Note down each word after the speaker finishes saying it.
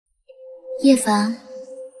叶凡，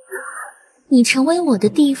你成为我的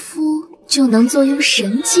弟夫，就能坐拥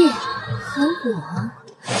神界，而我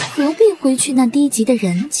何必回去那低级的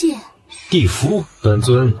人界？弟夫，本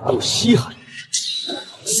尊不稀罕。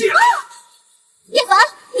叶凡，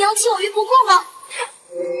你要弃我于不顾吗？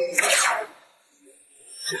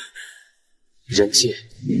人界，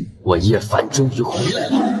我叶凡终于回来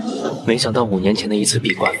了。没想到5年前的一次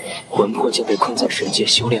闭关，魂魄竟被困在神界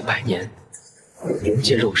修炼100年。人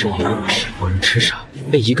界肉身也因为吃过人吃傻，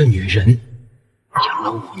被一个女人养了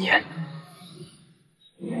5年。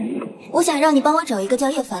我想让你帮我找一个叫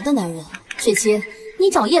叶凡的男人。雪琪，你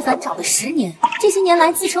找叶凡找了10年，这些年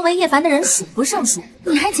来自称为叶凡的人数不胜数，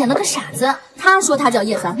你还捡了个傻子。他说他叫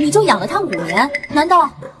叶凡，你就养了他5年，难道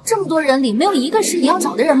这么多人里没有一个是你要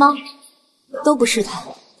找的人吗？都不是他，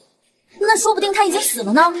那说不定他已经死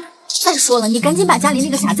了呢。再说了，你赶紧把家里那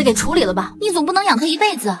个傻子给处理了吧，你总不能养他一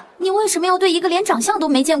辈子。你为什么要对一个连长相都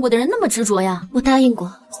没见过的人那么执着呀？我答应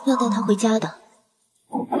过要带他回家的。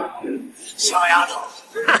小丫头，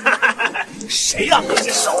谁让你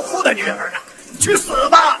是首富的女儿呢？去死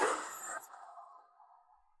吧！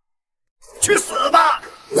去死吧！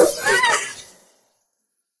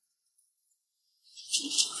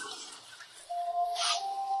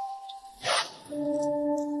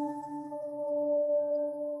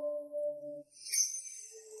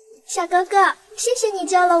小哥哥，谢谢你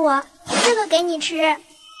救了我，这个给你吃。你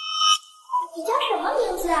叫什么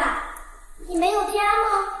名字啊？你没有家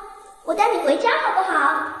吗？我带你回家好不好？放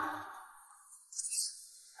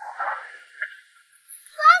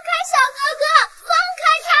开小哥哥，放开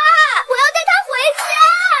他！我要带他回家。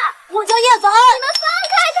我叫叶凡，你们放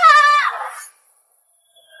开他！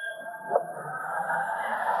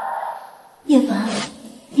叶凡，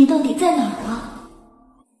你到底在哪儿啊？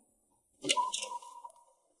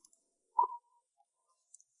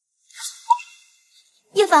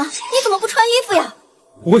叶凡，你怎么不穿衣服呀？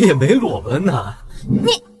我也没裸奔呐。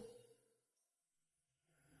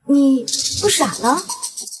你不傻了？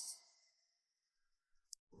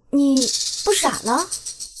你不傻了？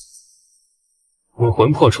我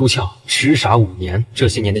魂魄出窍，痴傻5年，这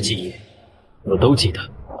些年的记忆，我都记得。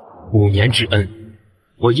5年之恩，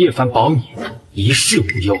我叶凡保你一世无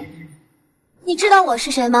忧。你知道我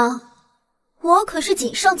是谁吗？我可是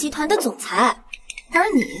锦盛集团的总裁，而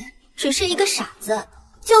你只是一个傻子。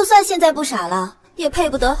就算现在不傻了，也配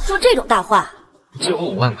不得说这种大话。借我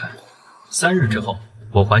5万块，3日之后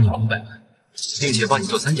我还你500万，并且帮你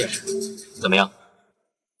做3件事，怎么样？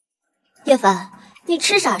叶凡，你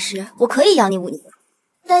痴傻时我可以养你5年，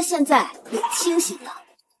但现在你清醒了，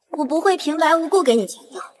我不会平白无故给你钱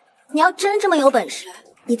的。你要真这么有本事，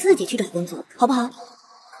你自己去找工作，好不好？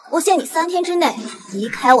我限你3天之内离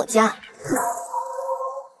开我家。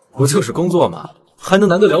不就是工作吗？还能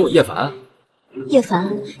难得了我叶凡？叶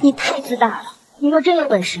凡，你太自大了。你若真有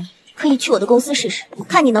本事，可以去我的公司试试，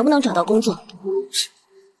看你能不能找到工作。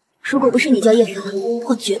如果不是你叫叶凡，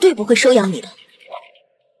我绝对不会收养你的。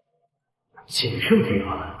锦盛集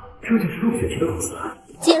团，这就是陆雪琪的公司。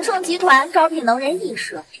锦盛集团招聘能人异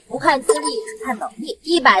士，不看资历，只看能力。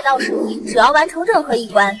100道试题，只要完成任何一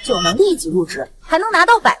关，就能立即入职，还能拿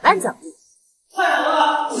到100万奖励。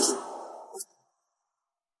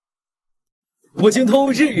我精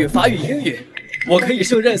通日语、法语、英语，我可以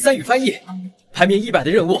胜任3语翻译。排名100的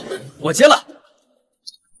任务，我接了。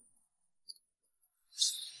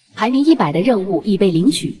排名100的任务已被领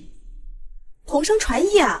取。同声传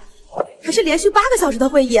译啊，还是连续8个小时的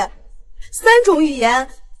会议，3种语言，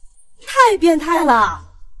太变态了。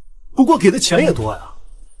不过给的钱也多呀，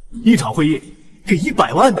一场会议给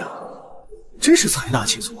100万的，真是财大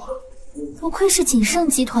气粗啊！不愧是锦盛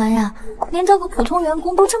集团呀，连招个普通员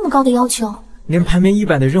工都这么高的要求。连排名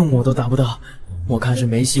100的任务都达不到，我看是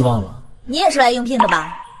没希望了。你也是来应聘的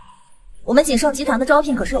吧？我们锦盛集团的招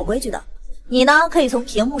聘可是有规矩的。你呢，可以从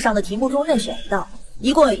屏幕上的题目中任选1道，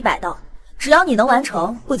一共有100道，只要你能完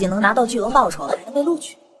成，不仅能拿到巨额报酬，还能被录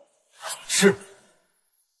取。是。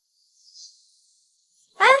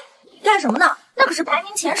哎，干什么呢？那可是排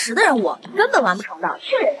名前10的任务，根本完不成的，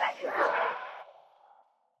去人反制。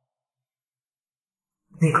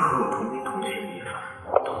那个和我同名同姓的叶凡，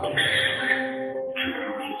到底是什么人？值得陆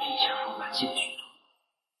雪琪千方百计的寻找。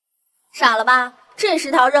傻了吧？这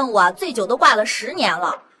10条任务啊，最久都挂了10年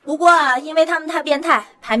了。不过啊，因为他们太变态，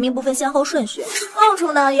排名不分先后顺序，报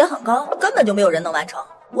酬呢也很高，根本就没有人能完成。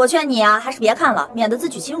我劝你啊，还是别看了，免得自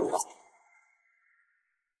取其辱。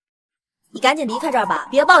你赶紧离开这儿吧，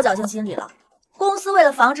别抱侥幸心理了。公司为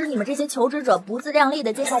了防止你们这些求职者不自量力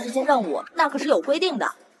的接下这些任务，那可是有规定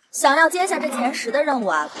的。想要接下这前10的任务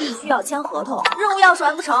啊，必须要签合同。任务要是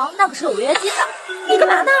完不成，那可是有违约金的。你干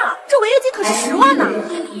嘛呢？这违约金可是10万呢。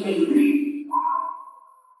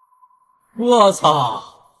我操，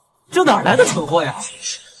这哪来的蠢货呀？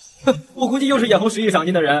哼，我估计又是眼红10亿赏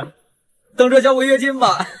金的人，等着交违约金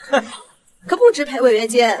吧。可不止赔违约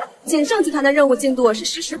金，锦盛集团的任务进度是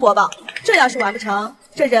实时播报，这要是完不成，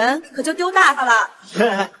这人可就丢大发了。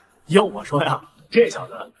要我说呀，这小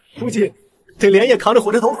子估计得连夜扛着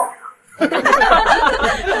火车头跑。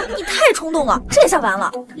你太冲动了，这下完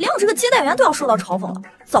了，连我这个接待员都要受到嘲讽了。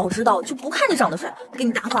早知道就不看你长得帅，给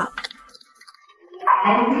你打发了。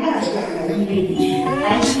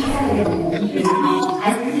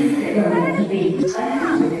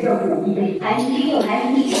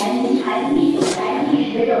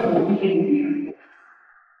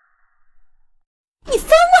你疯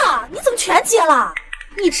了？你怎么全接了？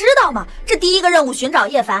你知道吗？这第一个任务寻找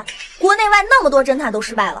叶凡，国内外那么多侦探都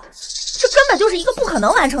失败了，这根本就是一个不可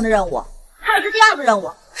能完成的任务。还有这第二个任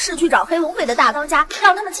务是去找黑龙会的大当家，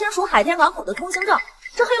让他们签署海天港口的通行证。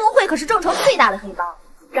这黑龙会可是郑城最大的黑帮，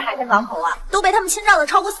这海天港口啊都被他们侵占了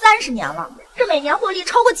超过30年了，这每年获利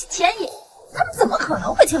超过几千亿，他们怎么可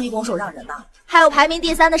能会轻易拱手让人呢？还有排名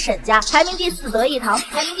第3的沈家，排名第4德义堂，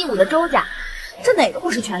排名第5的周家，这哪个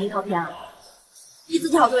不是权力滔天啊？依自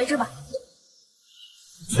己好自为之吧。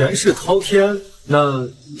权势滔天，那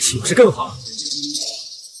岂不是更好？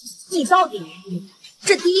你到底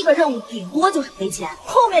这第一个任务顶多就是赔钱，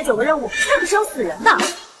后面9个任务那可是要死人的。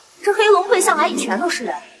这黑龙会向来以拳头示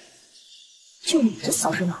人，就你这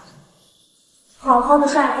小身脑，好好的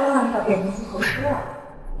帅哥要变成猪头狮了。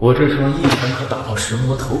我这双一拳可打到神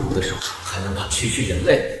魔头骨的手，还能把区区人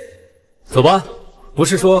类？走吧，不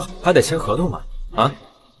是说还得签合同吗？啊？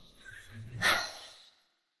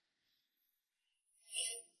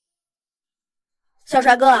小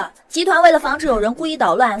帅哥，集团为了防止有人故意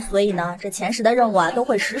捣乱，所以呢，这前10的任务啊都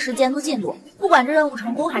会实时监督进度，不管这任务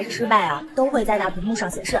成功还是失败啊，都会在大屏幕上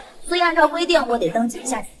显示。所以按照规定，我得登记一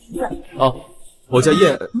下你的名字。哦，我叫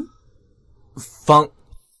叶方。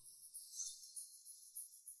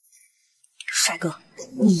帅哥，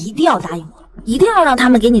你一定要答应我，一定要让他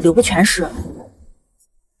们给你留个全尸。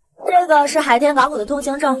这个是海天港口的通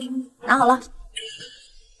行证，拿好了。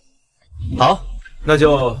好，那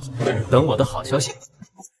就等我的好消息。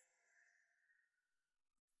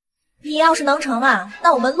你要是能成啊，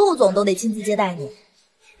那我们陆总都得亲自接待你。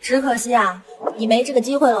只可惜啊，你没这个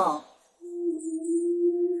机会喽。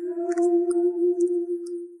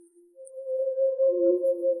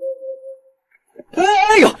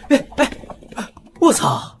哎呦，我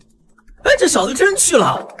操！哎，这小子真去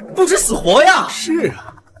了，不知死活呀！是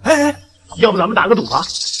啊，哎，要不咱们打个赌吧？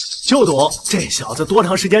就赌这小子多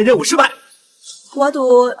长时间任务失败。我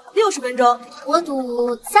赌60分钟，我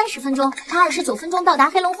赌30分钟，他29分钟到达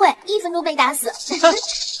黑龙会，1分钟被打死。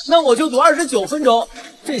那我就赌29分钟。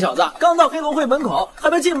这小子刚到黑龙会门口，还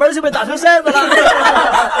没进门就被打成筛子了。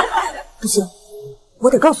不行，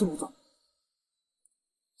我得告诉陆总。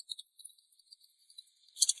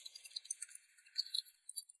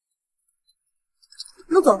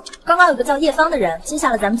陆总，刚刚有个叫叶芳的人接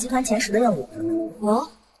下了咱们集团前10的任务。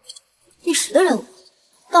哦，第10的任务，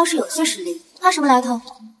倒是有些实力。他什么来头？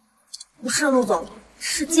不是陆总，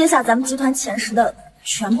是接下咱们集团前10的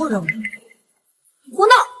全部任务。胡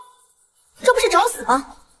闹！这不是找死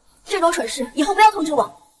吗？这种蠢事以后不要通知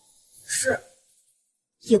我。是。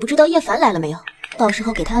也不知道叶凡来了没有，到时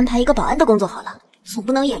候给他安排一个保安的工作好了，总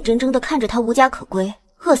不能眼睁睁的看着他无家可归，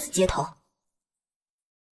饿死街头。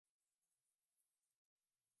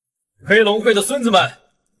黑龙会的孙子们，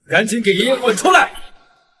赶紧给爷爷滚出来！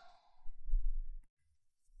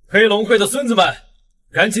黑龙会的孙子们，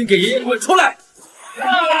赶紧给爷爷滚出来！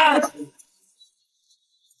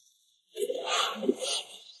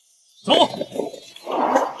走！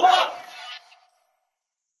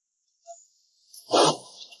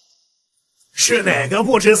是哪个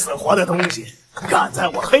不知死活的东西，敢在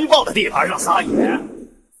我黑豹的地盘上撒野？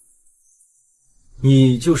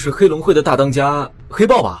你就是黑龙会的大当家黑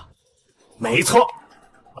豹吧？没错，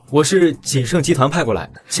我是锦盛集团派过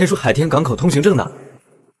来签署海天港口通行证的。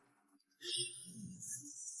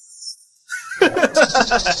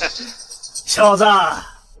小子，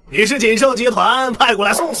你是锦盛集团派过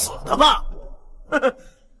来送死的吧？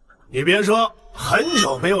你别说，很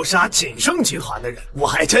久没有杀锦盛集团的人，我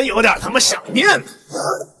还真有点他妈想念呢。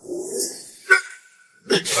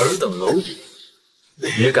尔等蝼蚁，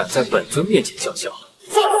也敢在本尊面前叫嚣！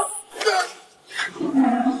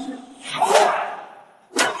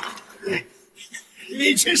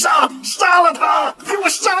你去杀了他，给我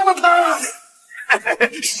杀了他！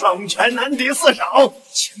双拳难敌4手，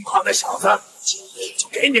轻狂的小子，今天就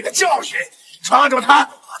给你个教训！抓住他，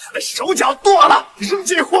把他的手脚剁了，扔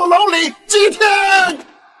进火炉里祭天！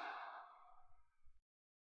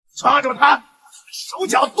抓住他，手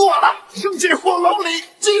脚剁了，扔进火笼里。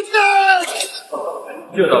今天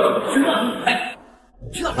这倒是去哪儿？哎，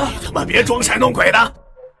去哪儿了？你他妈别装神弄鬼的，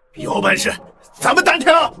有本事咱们单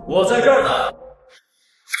挑！我在这儿呢。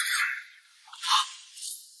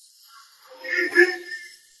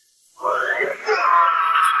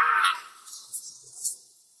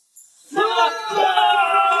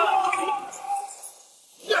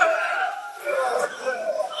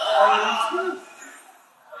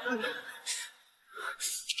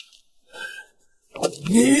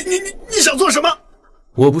你想做什么？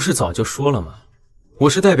我不是早就说了吗？我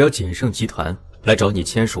是代表锦盛集团来找你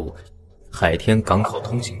签署海天港口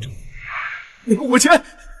通行证。我签，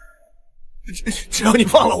只要你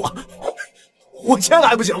放了我，我签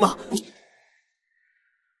还不行吗？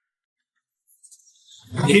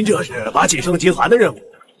您这是把锦盛集团的任务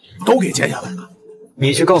都给接下来了？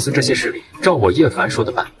你去告诉这些势力，照我叶凡说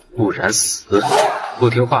的办，不然死。不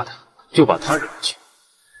听话的就把他扔回去，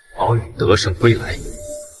保你得胜归来。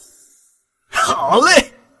好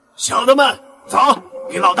嘞，小的们，走，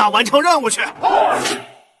给老大完成任务去。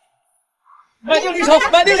买定离手，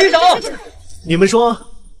买定离手。你们说，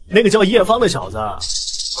那个叫叶芳的小子，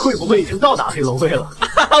会不会已经到达黑龙会了？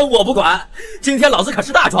我不管，今天老子可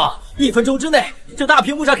是大壮，1分钟之内，这大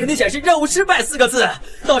屏幕上肯定显示任务失败4个字，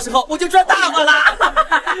到时候我就赚大发啦！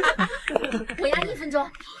我压1分钟。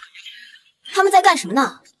他们在干什么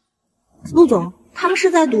呢？陆总，他们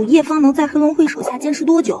是在赌叶芳能在黑龙会手下坚持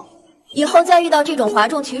多久。以后再遇到这种哗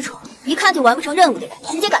众取宠、一看就完不成任务的人，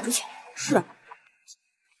直接赶出去。是。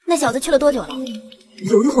那小子去了多久了？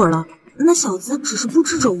有一会儿了。那小子只是不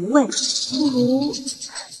知者无畏，不如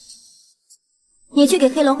你去给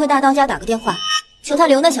黑龙会大当家打个电话，求他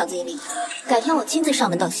留那小子一命，改天我亲自上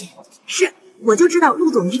门道谢。是，我就知道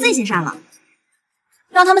陆总您最先上了。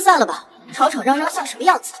让他们散了吧，吵吵嚷嚷像什么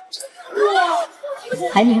样子？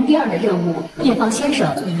排名第2的任务，叶芳先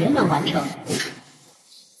生已圆满完成。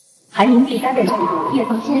排名第3的任务，叶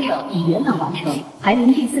芳先生已圆满完成。排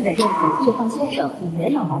名第4的任务，叶芳先生已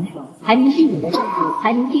圆满完成。排名第5的任务，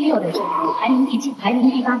排名第6的任务，排名第7，排名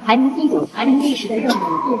第8，排名第9，排名第10的任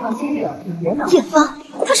务，叶芳先生已圆满完成。叶芳，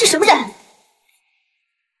他是什么人？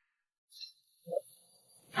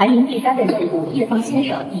排名第3的任务，叶芳先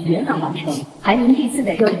生已圆满完成。排名第4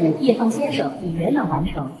的任务，叶芳先生已圆满完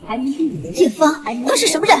成。排名第5的叶芳，他是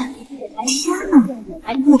什么人？天哪！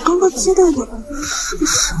我刚刚接到的是个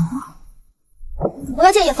什么？我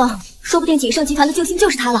要见叶芳，说不定锦盛集团的救星就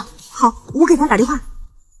是他了。好，我给他打电话。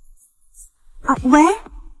啊，喂，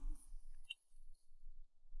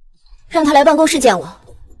让他来办公室见我。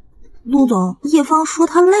陆总，叶芳说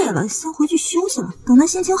他累了，先回去休息了，等他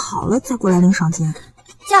心情好了再过来领赏金。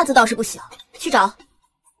架子倒是不行，去找，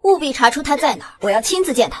务必查出他在哪儿，我要亲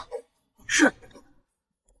自见他。是。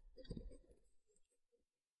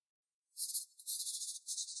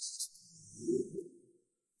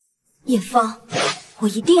叶芳，我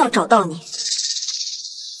一定要找到你。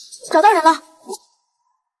找到人了，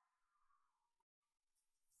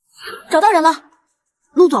找到人了。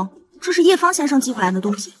陆总，这是叶芳先生寄回来的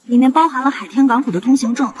东西，里面包含了海天港口的通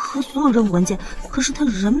行证和所有任务文件，可是他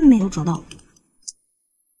人没有找到。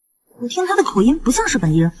我听他的口音不像是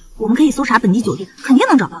本地人，我们可以搜查本地酒店，肯定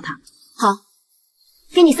能找到他。好，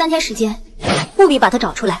给你3天时间，务必把他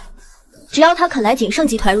找出来。只要他肯来锦盛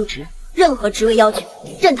集团入职，任何职位要求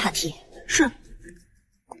任他提。是。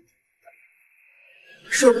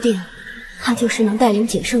说不定他就是能带领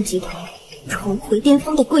锦盛集团重回巅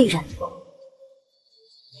峰的贵人。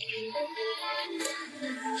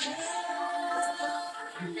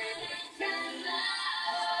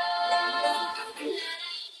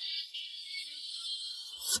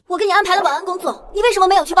我给你安排了保安工作，你为什么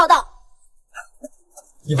没有去报道？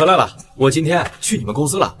你回来了，我今天去你们公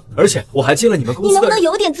司了，而且我还进了你们公司的。你能不能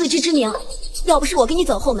有点自知之明？要不是我给你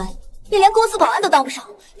走后门，你连公司保安都当不上，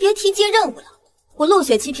别提接任务了。我陆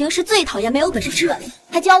雪琪平时最讨厌没有本事吃软饭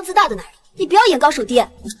还骄傲自大的男人，你不要眼高手低。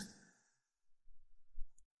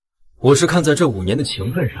我是看在这5年的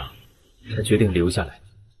情分上，才决定留下来，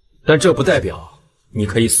但这不代表你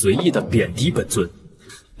可以随意的贬低本尊。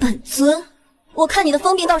本尊？我看你的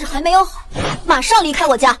疯病倒是还没有好，马上离开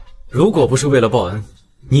我家。如果不是为了报恩，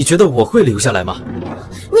你觉得我会留下来吗？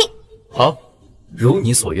你好，如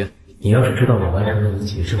你所愿。你要是知道我完成了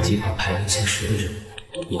锦盛集团排名前10的任务，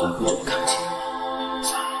你会对我看不起。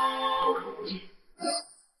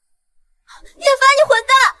叶凡，你混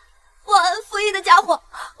蛋！忘恩负义的家伙，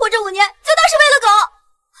我这5年就当是喂了狗。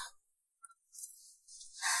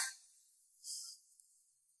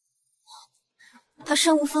他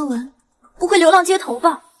身无分文，不会流浪街头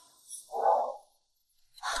吧？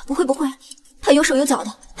不会，他有手有脚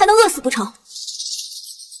的，还能饿死不成？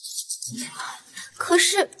可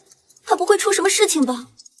是他不会出什么事情吧？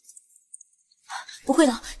不会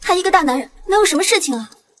的，他一个大男人，能有什么事情啊？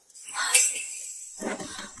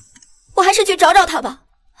我还是去找找他吧。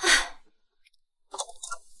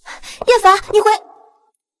叶凡，你回。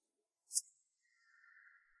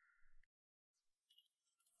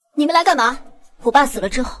你们来干嘛？我爸死了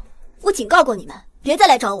之后，我警告过你们，别再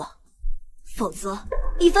来找我，否则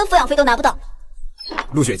一分抚养费都拿不到。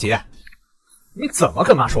陆雪琪，你怎么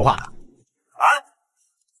跟妈说话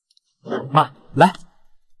的？妈，来。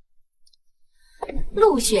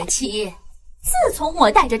陆雪琪，自从我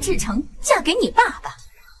带着志成嫁给你爸爸，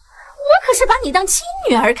我可是把你当亲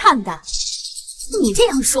女儿看的。你这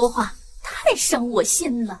样说话太伤我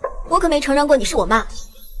心了。我可没承认过你是我妈。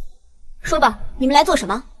说吧，你们来做什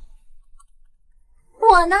么？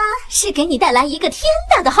我呢，是给你带来一个天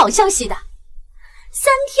大的好消息的。3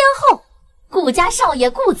天后，顾家少爷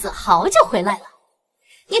顾子豪就回来了，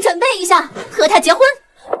你准备一下，和他结婚。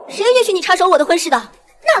谁允许你插手我的婚事的？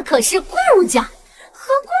那可是顾家，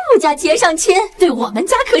和顾家结上亲，对我们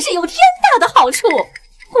家可是有天大的好处。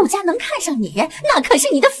顾家能看上你，那可是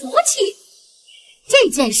你的福气。这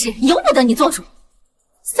件事由不得你做主。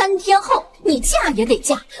3天后，你嫁也得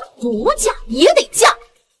嫁，不嫁也得嫁。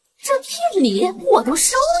这聘礼我都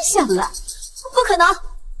收下了。不可能，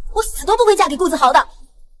我死都不会嫁给顾子豪的。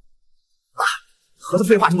妈，和他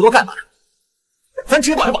废话这么多干嘛？咱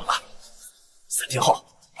直接把他绑了。3天后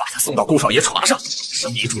把他送到顾少爷床上，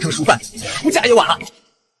生米煮成熟饭，不嫁也晚了。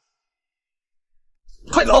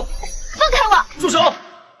快走！放开我！住手！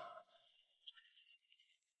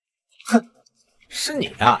哼，是你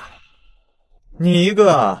啊！你一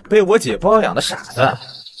个被我姐包养的傻子，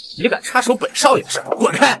也敢插手本少爷的事，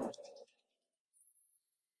滚开！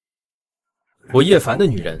我叶凡的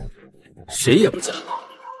女人，谁也不嫁。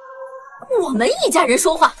我们一家人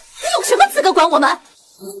说话，你有什么资格管我们？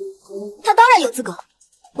他当然有资格。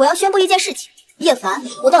我要宣布一件事情：叶凡，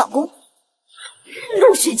我的老公。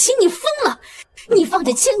陆雪琪，你疯了！你放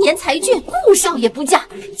着青年才俊顾少爷不嫁，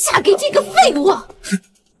嫁给这个废物！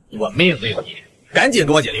我命令你赶紧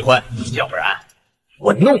跟我姐离婚，要不然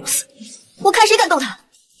我弄死你！我看谁敢动他！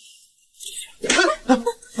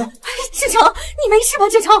志成，你没事吧？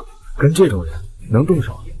志成，跟这种人能动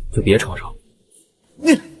手就别吵吵。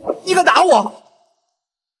你敢打我？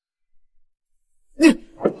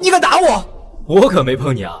你敢打我？我可没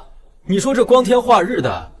碰你啊！你说这光天化日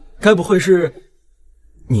的，该不会是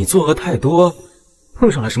你作恶太多，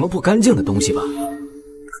碰上了什么不干净的东西吧？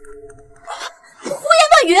胡言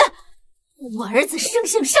乱语！我儿子生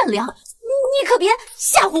性善良，你可别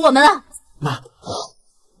吓唬我们啊！妈，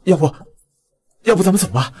要不咱们走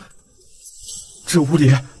吧？这屋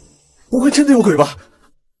里不会真的有鬼吧？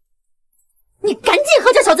你赶紧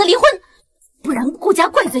和这小子离婚，不然顾家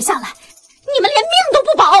怪罪下来，你们连命都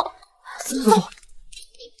不保。走。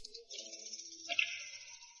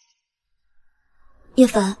叶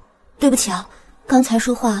凡，对不起啊，刚才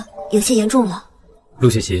说话有些严重了。陆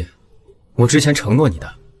雪琪，我之前承诺你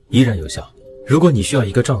的依然有效。如果你需要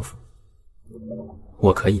一个丈夫，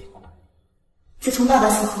我可以。自从爸爸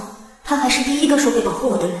死后，他还是第一个说会保护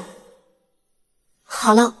我的人。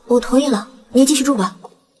好了，我同意了，你继续住吧。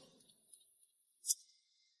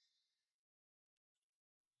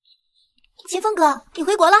秦风哥，你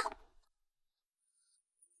回国了？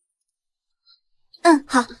嗯，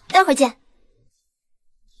好，待会儿见。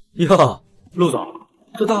哟，陆总，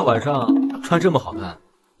这大晚上穿这么好看，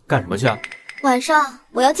干什么去啊？晚上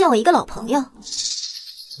我要见我一个老朋友。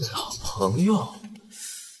老朋友？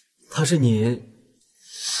他是你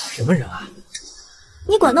什么人啊？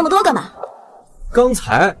你管那么多干嘛？刚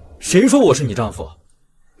才谁说我是你丈夫？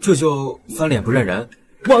这就翻脸不认人，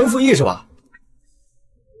忘恩负义是吧？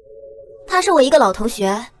他是我一个老同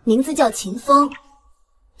学，名字叫秦风。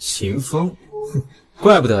秦风？哼，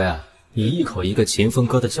怪不得呀，你一口一个秦风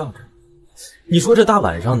哥的叫着。你说这大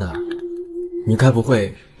晚上的，你该不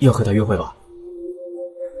会要和他约会吧？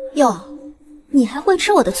哟，你还会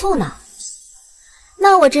吃我的醋呢？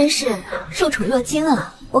那我真是受宠若惊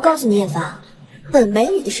啊！我告诉你叶凡，本美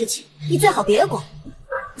女的事情你最好别管。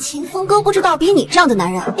秦风哥不知道比你这样的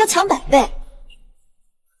男人要强100倍。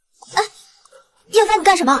哎，叶凡，你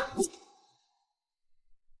干什么？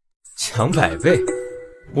强100倍？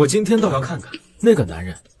我今天倒要看看那个男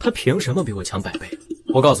人他凭什么比我强100倍。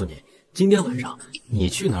我告诉你，今天晚上你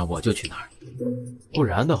去哪儿我就去哪儿，不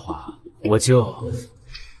然的话我就……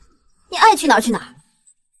你爱去哪儿去哪儿。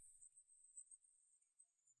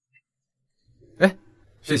哎，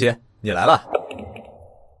雪琪，你来了。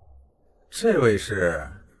这位是？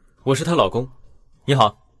我是她老公。你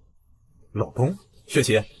好。老公？雪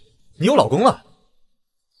琪，你有老公了？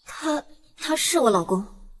他是我老公。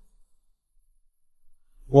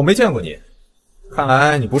我没见过你，看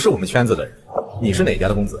来你不是我们圈子的人。你是哪家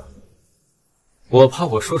的公子？我怕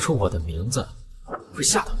我说出我的名字会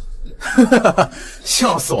吓到你。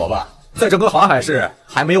笑死我吧！在整个华海市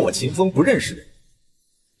还没有我秦风不认识的人。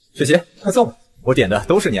雪琪，快送吧，我点的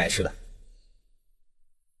都是你爱吃的。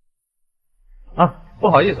啊，不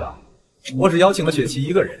好意思啊，我只邀请了雪琪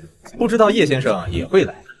一个人，不知道叶先生也会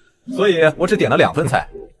来，所以我只点了2份菜。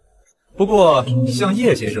不过像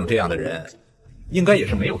叶先生这样的人，应该也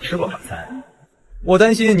是没有吃过法餐。我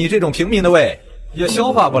担心你这种平民的胃也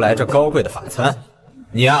消化不来这高贵的法餐，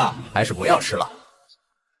你呀，还是不要吃了。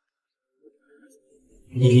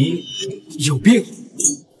你有病！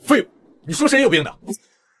废物！你说谁有病的？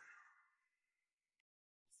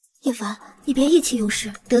叶凡，你别意气用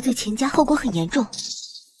事，得罪秦家后果很严重。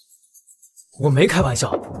我没开玩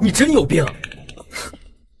笑，你真有病！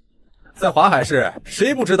在华海市，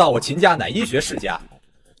谁不知道我秦家乃医学世家？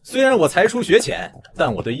虽然我才疏学浅，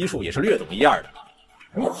但我对医术也是略懂一二的。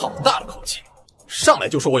你好大的口气，上来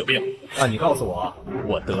就说我有病。那你告诉我，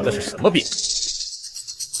我得的是什么病？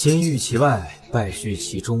金玉其外，败絮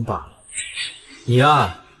其中罢了。你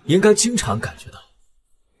啊，应该经常感觉到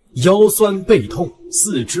腰酸背痛、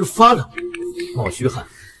四肢发冷、冒虚汗、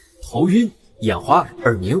头晕、眼花、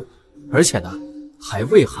耳鸣，而且呢还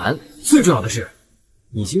畏寒。最重要的是，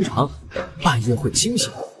你经常半夜会惊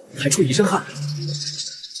醒，还出一身汗。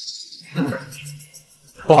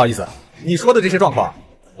不好意思，你说的这些状况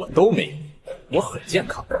我都没有，我很健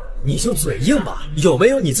康。你就嘴硬吧，有没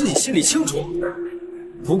有你自己心里清楚。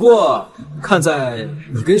不过看在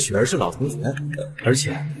你跟雪儿是老同学，而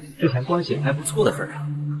且之前关系还不错的份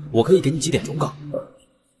上，我可以给你几点忠告，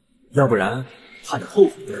要不然怕你后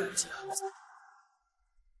悔都来不及了。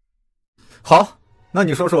好，那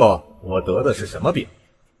你说说我得的是什么病？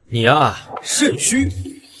你啊，肾虚。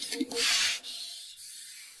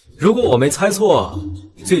如果我没猜错，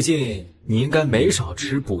最近你应该没少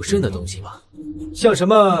吃补肾的东西吧？像什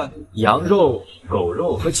么羊肉、狗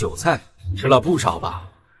肉和韭菜，吃了不少吧？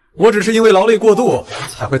我只是因为劳累过度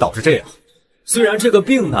才会导致这样。虽然这个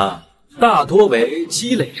病呢，大多为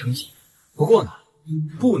积累成疾，不过呢，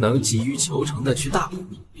不能急于求成的去大补，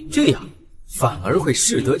这样反而会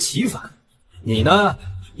适得其反。你呢，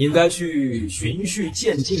应该去循序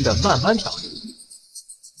渐进的慢慢调整。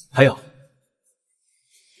还有，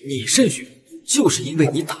你肾虚就是因为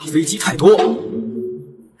你打飞机太多，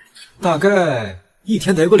大概一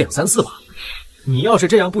天得有个2、3次吧。你要是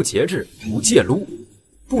这样不节制、不戒撸，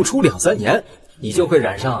不出2、3年，你就会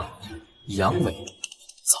染上阳痿、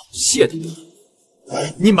早泄的病。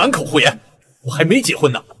你满口胡言，我还没结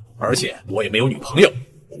婚呢，而且我也没有女朋友，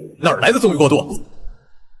哪来的纵欲过度？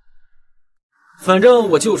反正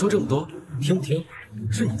我就说这么多，听不听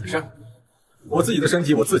是你的事儿。我自己的身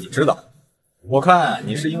体我自己知道。我看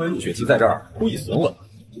你是因为陆雪琪在这儿故意损我的，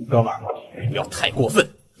哥们儿，不要太过分。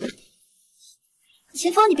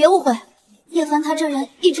秦风，你别误会，叶凡他这人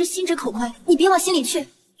一直心直口快，你别往心里去。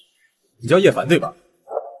你叫叶凡对吧？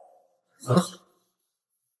很好。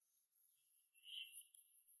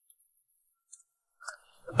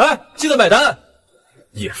哎，记得买单。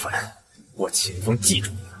叶凡，我秦风记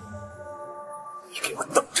住你了，你给我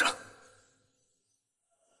等着。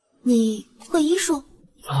你会医术？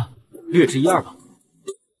啊，略知一二吧。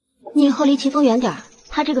你以后离秦风远点，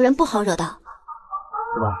他这个人不好惹到。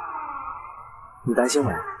是吧？你担心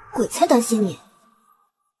我？鬼才担心你！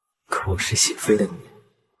口是心非的女人。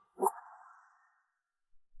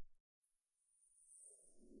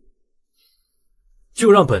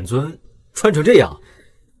就让本尊穿成这样。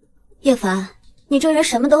叶凡，你这人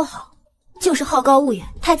什么都好，就是好高骛远，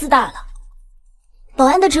太自大了。保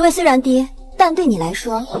安的职位虽然低，但对你来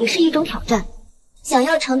说也是一种挑战。想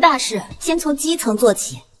要成大事，先从基层做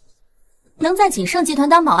起。能在锦盛集团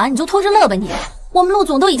当保安，你就偷着乐吧你！我们陆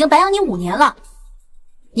总都已经白养你5年了，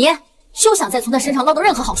你休想再从他身上捞到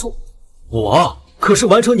任何好处。我可是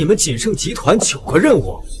完成你们锦盛集团9个任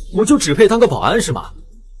务，我就只配当个保安是吗？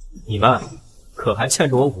你们可还欠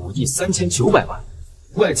着我5亿3900万，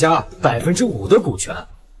外加5%的股权。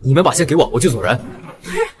你们把钱给我，我就走人。不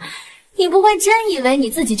是，你不会真以为你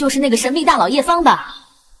自己就是那个神秘大佬叶芳吧？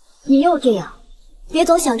你又这样，别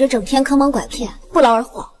总想着整天坑蒙拐骗，不劳而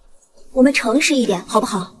获。我们诚实一点，好不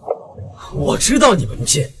好？我知道你们不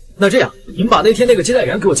信，那这样，你们把那天那个接待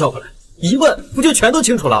员给我叫过来，一问不就全都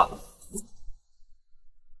清楚了？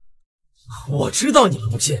我知道你们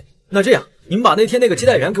不信，那这样，你们把那天那个接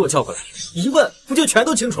待员给我叫过来，一问不就全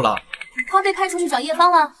都清楚了？他被开除去找叶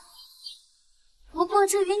芳了。不过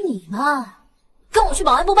至于你嘛，跟我去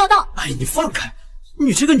保安部报道。哎，你放开！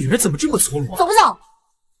你这个女人怎么这么粗鲁啊？走不走？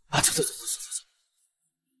啊，走。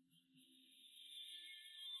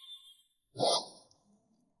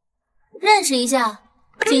认识一下，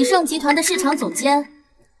锦盛集团的市场总监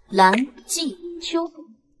蓝季秋。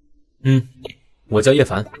我叫叶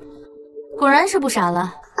凡。果然是不傻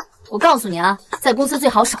了。我告诉你啊，在公司最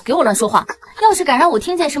好少给我乱说话，要是敢让我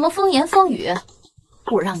听见什么风言风语，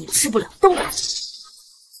我让你吃不了兜着。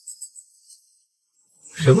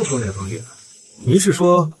什么风言风语？您是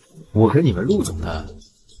说我跟你们陆总的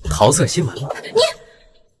桃色新闻？你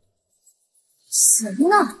行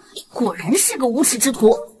啊，果然是个无耻之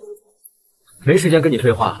徒。没时间跟你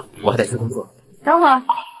废话，我还得去工作。等会儿，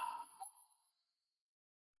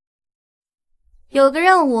有个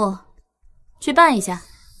任务，去办一下。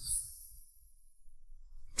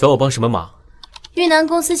找我帮什么忙？豫南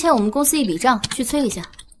公司欠我们公司一笔账，去催一下。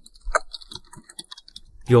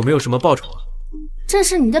有没有什么报酬啊？这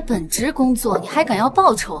是你的本职工作，你还敢要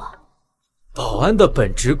报酬啊？保安的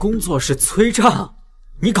本职工作是催账，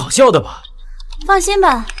你搞笑的吧？放心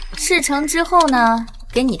吧，事成之后呢，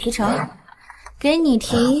给你提成，给你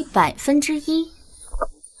提1%。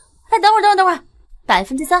哎，等会儿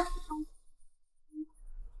，3%。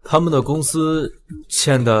他们的公司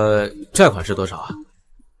欠的债款是多少啊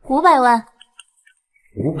？500万。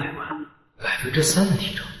500万，3%的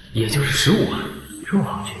提成，也就是15万，这么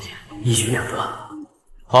好缺钱，一举两得。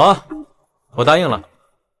好啊，我答应了。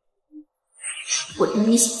我等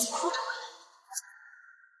你小子哭着回来。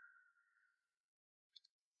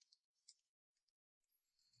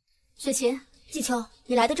雪琪、季秋，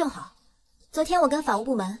你来的正好。昨天我跟法务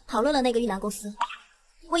部门讨论了那个豫南公司，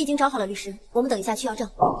我已经找好了律师，我们等一下去要证。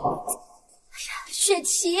雪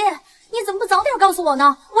琪，你怎么不早点告诉我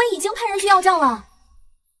呢？我已经派人去要账了。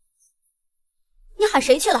你喊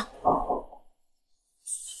谁去了？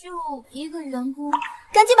就一个员工。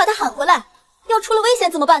赶紧把他喊回来，要出了危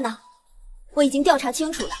险怎么办呢？我已经调查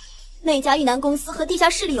清楚了，那家豫南公司和地下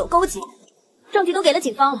势力有勾结，证据都给了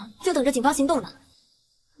警方了，就等着警方行动呢。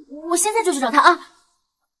我现在就去找他啊！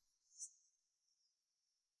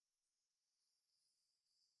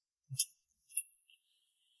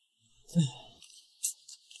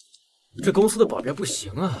这公司的保镖不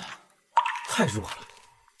行啊，太弱了。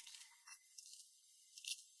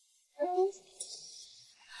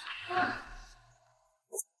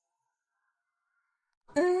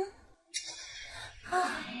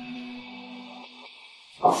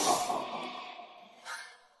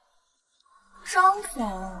张总，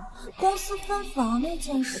公司分房那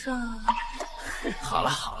件事儿……好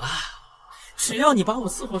了，只要你把我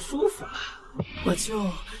伺候舒服了，我就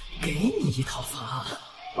给你一套房。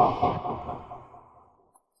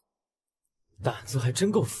胆子还真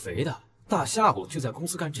够肥的，大下午就在公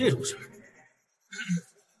司干这种事儿。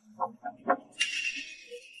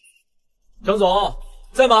张总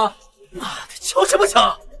在吗？妈的，瞧什么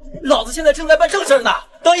瞧？老子现在正在办正事呢，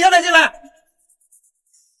等一下再进来。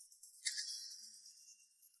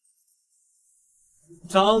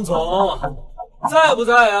张总在不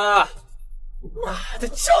在啊？妈的，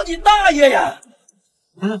叫你大爷呀！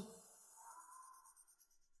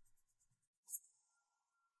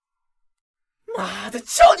妈的，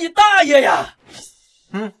叫你大爷呀！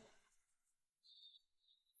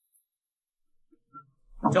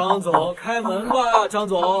张总，开门吧，张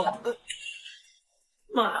总。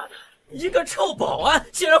妈的，一个臭保安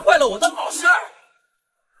竟然坏了我的好事儿！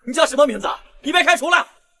你叫什么名字？你被开除了。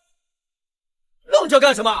愣着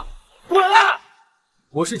干什么？滚啊！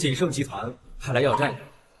我是锦盛集团派来要债的。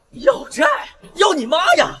要债？要你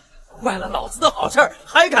妈呀！坏了老子的好事儿，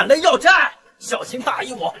还敢来要债？小心大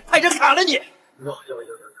意我派人砍了你！哟，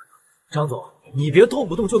张总，你别动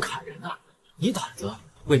不动就砍人啊！你胆子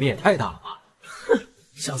未免也太大了吧？哼，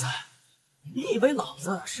小子，你以为老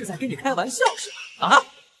子是在跟你开玩笑是吧？啊！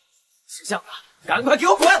识相的，赶快给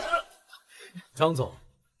我滚！张总，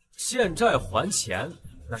欠债还钱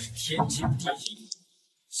那是天经地义，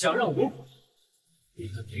想让我滚，你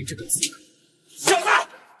可没这个资格。小子，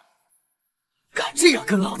敢这样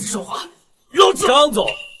跟老子说话，老子……张总，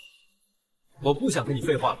我不想跟你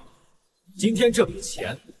废话了，今天这笔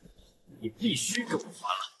钱你必须给我还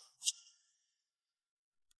了。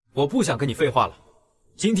我不想跟你废话了，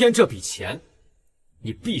今天这笔钱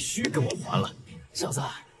你必须给我还了。小子，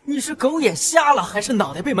你是狗眼瞎了还是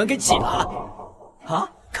脑袋被门给挤了？啊，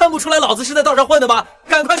看不出来老子是在道上混的吗？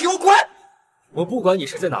赶快给我滚！我不管你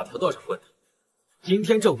是在哪条道上混的，今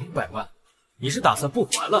天这500万你是打算不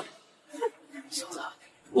还了？小子，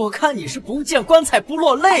我看你是不见棺材不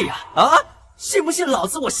落泪呀！啊，信不信老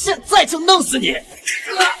子我现在就弄死你！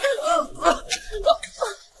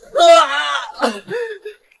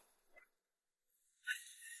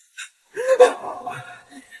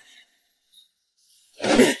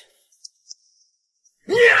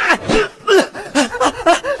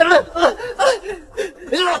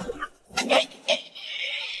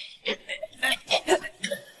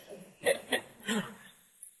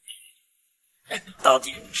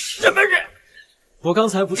我刚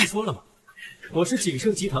才不是说了吗？我是锦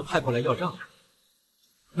盛集团派过来要账的。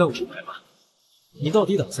那500万，你到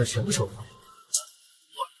底打算什么时候还？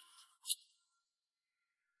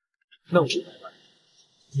那500万，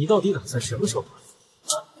你到底打算什么时候还？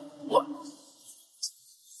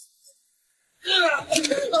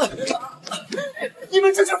你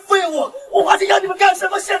们这群废物！我花钱要你们干什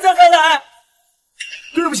么？现在才来？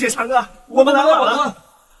对不起，强哥，我们来晚了。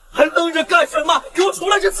还愣着干什么？给我出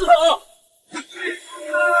来这刺头！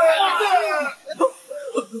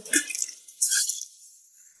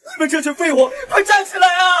你们这群废物，快站起来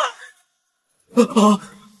啊！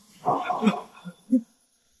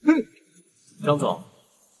张总，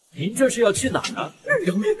您这是要去哪儿啊？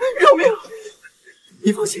饶命！饶命！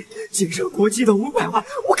你放心，锦盛国际的500万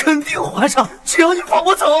我肯定还上，只要你放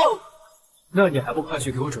我走。那你还不快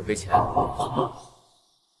去给我准备钱？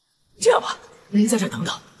这样吧，您在这等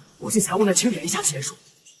等，我去财务那清点一下钱数。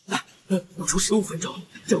来，不出15分钟，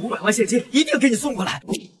这500万现金一定给你送过来。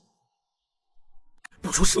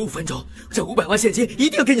不出15分钟，这500万现金一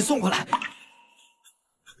定给你送过来。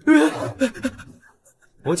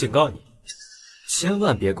我警告你，千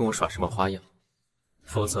万别跟我耍什么花样，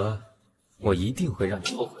否则我一定会让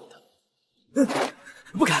你后悔的。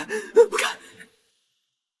不敢，不敢。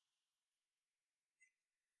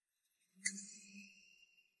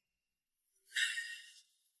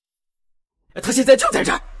他现在就在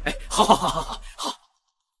这儿。哎，好。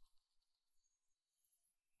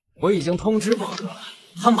我已经通知过了，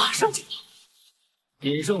他马上就到。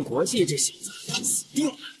锦盛国际这小子死定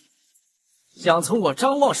了，想从我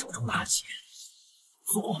张望手中拿钱，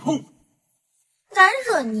做梦！敢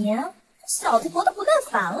惹您，小子活得不耐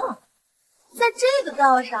烦了。在这个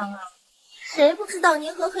道上啊，谁不知道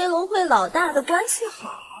您和黑龙会老大的关系好？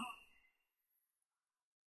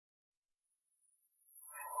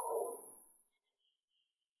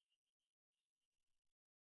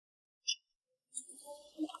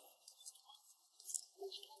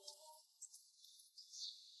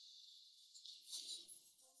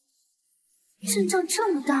阵仗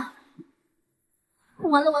这么大，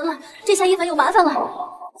完了，这下叶凡有麻烦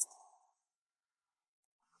了。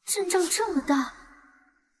阵仗这么大，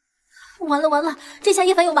完了，这下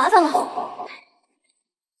叶凡有麻烦了。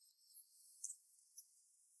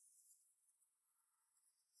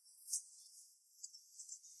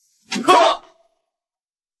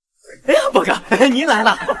哎呀，宝哥，您来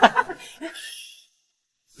了！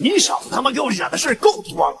你小子他妈给我惹的事够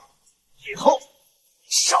多了，以后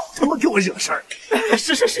少他妈给我惹事儿！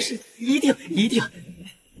是，一定。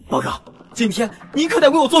宝哥，今天您可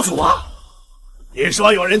得为我做主啊！你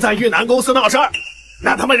说有人在豫南公司闹事儿，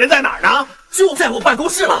那他妈人在哪儿呢？就在我办公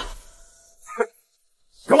室了。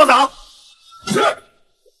跟我走。是。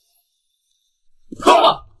走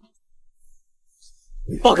吧。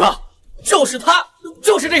宝哥，就是他，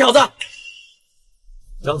就是这小子。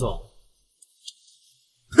张总，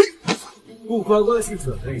不乖乖去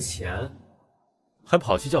准备钱，还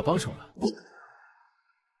跑去叫帮手了。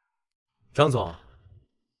张总，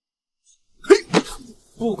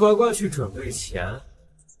不乖乖去准备钱，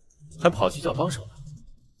还跑去叫帮手了。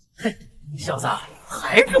嘿，小子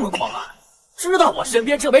还这么狂啊？知道我身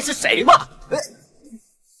边这位是谁吗？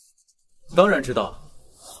当然知道，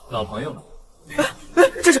老朋友了。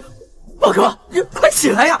这是宝哥，你快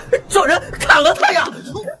起来呀！叫人砍了他呀！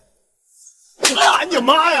砍你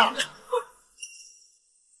妈呀！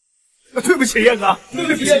对不起，叶哥，对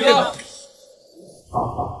不起，叶哥。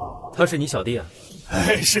他是你小弟啊？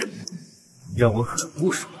哎，是，让我很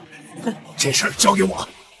不爽。这事儿交给我，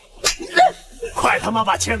快他妈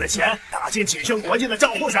把欠的钱打进锦盛国际的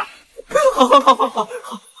账户上。好。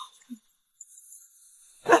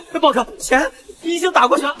哎，宝哥，钱已经打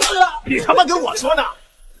过去了。你他妈跟我说呢？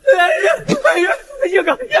叶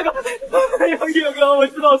哥，叶哥，我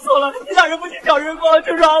知道错了，你大人不计小人过，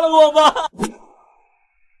就饶了我吧。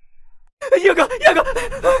叶哥，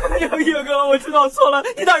我知道错了，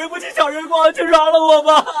你大人不计小人过，就饶了我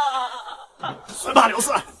吧。孙八刘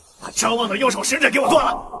四，把张望的右手食指给我断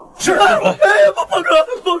了。是。宝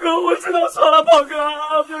哥，我知道错了，宝哥，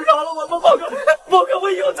就饶了我吧，宝哥，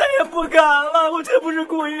我以后再也不敢了，我真不是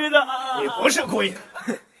故意的。你不是故意的，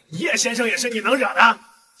叶先生也是你能惹的。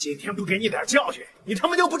今天不给你点教训，你他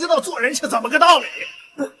妈就不知道做人是怎么个道理，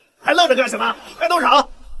还愣着干什么？快动手！宝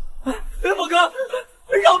哥，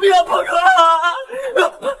饶命啊，宝哥！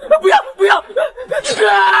不要！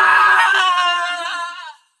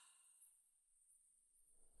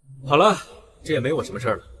好了，这也没我什么事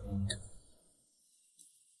儿了。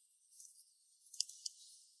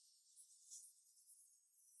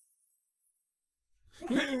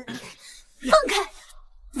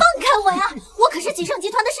放开我呀！我可是锦盛集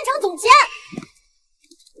团的市场总监。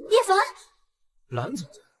凡，蓝总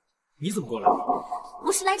裁，你怎么过来了？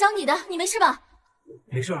我是来找你的，你没事吧？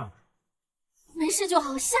没事啊。没事就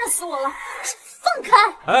好，吓死我了！放开！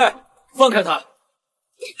哎，放开他！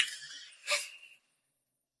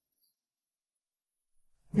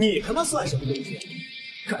你他妈算什么东西？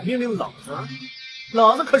敢命令老子？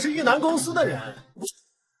老子可是玉南公司的人，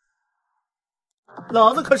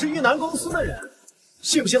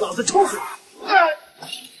信不信老子抽死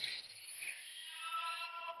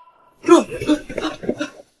你？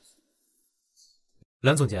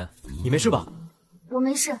蓝总监，你没事吧？我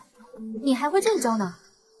没事，你还会这一招呢？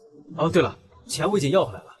哦，对了，钱我已经要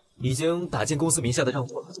回来了，已经打进公司名下的账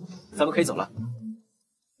户了，咱们可以走了。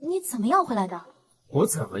你怎么要回来的？我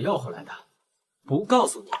怎么要回来的？不告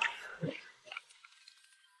诉你。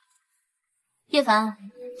叶凡，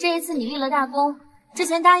这一次你立了大功，之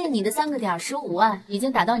前答应你的3个点15万已经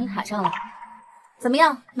打到你卡上了，怎么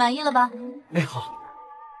样，满意了吧？哎，好。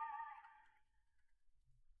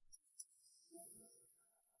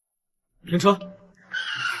停车。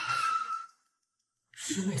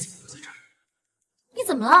师妹怎么又在这儿？你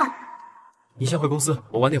怎么了？你先回公司，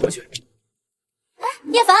我晚点回去。哎，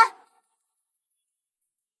叶凡，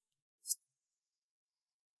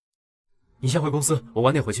你先回公司，我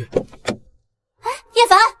晚点回去。哎，叶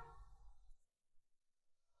凡，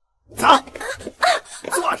走，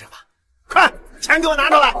坐着吧，快，钱给我拿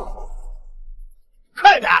出来，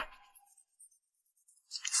快点！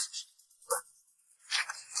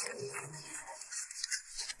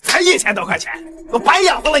才1000多块钱，我白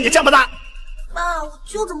养活了你这么大。妈，我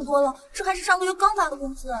就这么多了，这还是上个月刚发的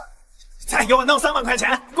工资。再给我弄3万块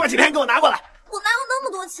钱，过几天给我拿过来。我哪有那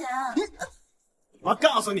么多钱？我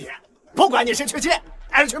告诉你，不管你是去借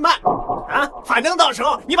还是去卖，啊，反正到时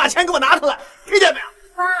候你把钱给我拿出来，听见没有？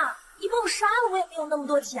妈，你把我杀了，我也没有那么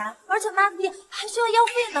多钱，而且妈的店还需要药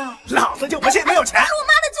费呢。老子就不信没有钱。这是我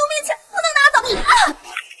妈的救命钱，不能拿走。啊！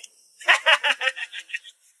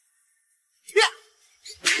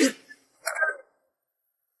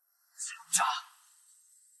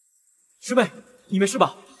师妹，你没事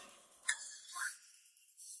吧？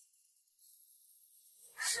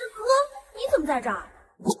师哥，你怎么在这儿？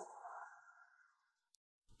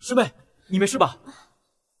师妹，你没事吧？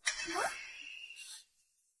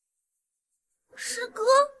师哥，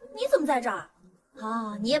你怎么在这儿？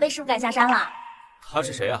啊，你也被师傅赶下山了？他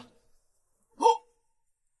是谁啊？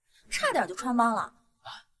差点就穿帮了。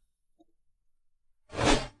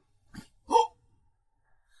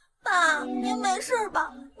爸，您没事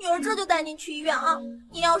吧？女儿这就带您去医院啊！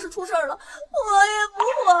您要是出事了，我也不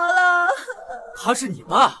活了。他是你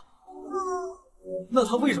爸？那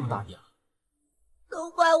他为什么打你啊？都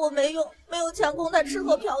怪我没用，没有钱供他吃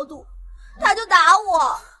喝嫖赌，他就打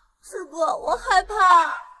我。师哥，我害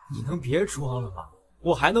怕。你能别装了吗？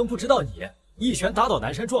我还能不知道你一拳打倒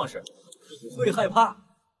南山壮士，你会害怕？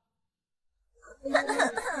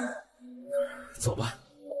走吧。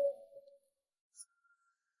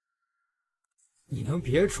你能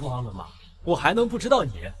别装了吗？我还能不知道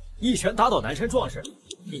你一拳打倒南山壮士，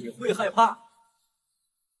你会害怕？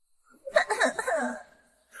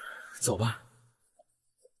走吧。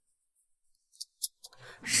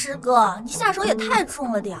师哥，你下手也太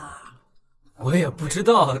重了点儿。我也不知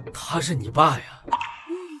道他是你爸呀。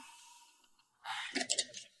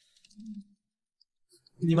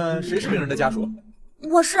你们谁是病人的家属？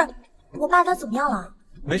我是，我爸他怎么样了？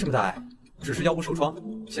没什么大碍，只是腰部受创，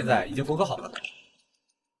现在已经缝合好了。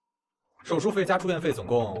手术费加住院费总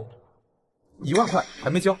共1万块，还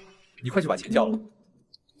没交，你快去把钱交了。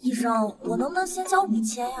医生，我能不能先交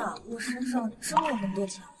5000呀？我身上真没有那么多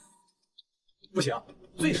钱了。不行，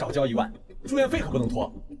最少交1万，住院费可不能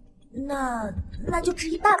拖。那就治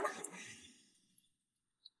一半吧。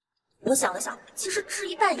我想了想，其实治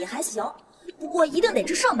一半也还行，不过一定得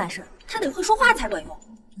治上半身，他得会说话才管用。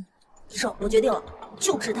医生，我决定了，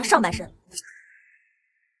就治他上半身。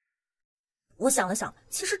我想了想，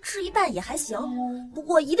其实治一半也还行，不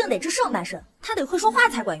过一定得治上半身，他得会说话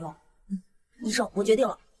才管用。医生，我决定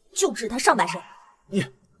了，就治他上半身。你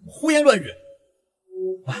胡言乱语！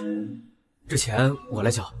来，这钱我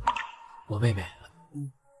来缴。我妹妹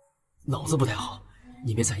脑子不太好，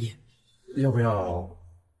你别在意。要不要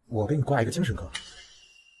我给你挂一个精神科？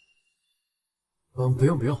不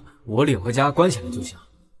用，我领回家关起来就行。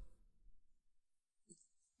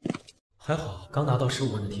还好刚拿到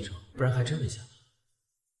15万的提成，不然还真没钱了。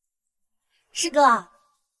师哥，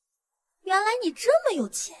原来你这么有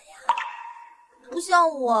钱呀！不像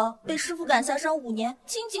我被师傅赶下山5年，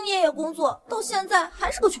兢兢业业工作，到现在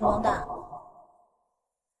还是个穷光蛋。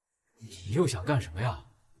你又想干什么呀？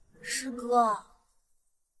师哥，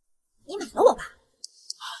你买了我吧？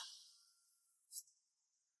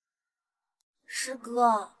师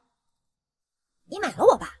哥，你买了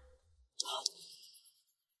我吧？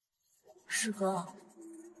师哥，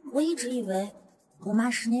我一直以为我妈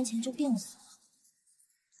10年前就病死了，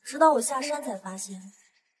直到我下山才发现，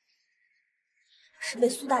是被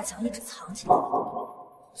苏大强一直藏起来的，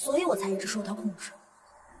所以我才一直受他控制。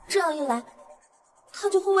这样一来，他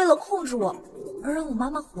就会为了控制我而让我妈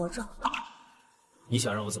妈活着。你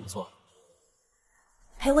想让我怎么做？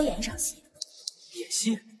陪我演一场戏。演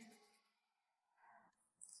戏？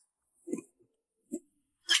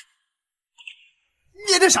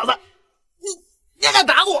你这小子，你敢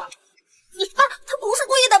打我？他不是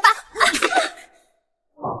故意的吧？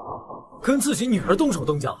跟自己女儿动手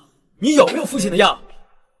动脚，你有没有父亲的样？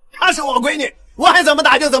她是我闺女，我爱怎么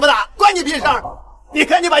打就怎么打，关你屁事儿！你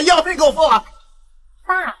赶紧把医药费给我付啊！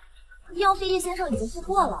爸，医药费叶先生已经付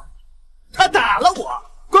过了。他打了我，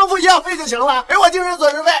光付医药费就行了，赔我精神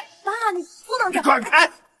损失费。爸，你不能这样！滚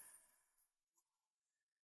开！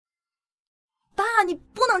爸，你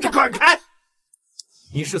不能这样！滚开！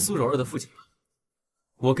你是苏柔儿的父亲吧？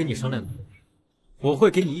我跟你商量过，我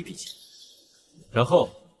会给你一笔钱，然后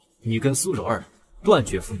你跟苏柔儿断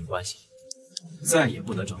绝父女关系，再也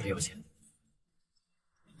不能找他要钱。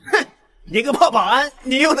哼，你个破保安，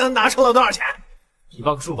你又能拿出了多少钱？你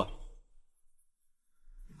报个数吧。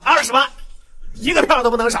20万，一个票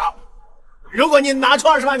都不能少。如果你拿出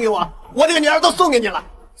20万给我，我这个女儿都送给你了，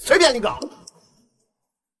随便你搞。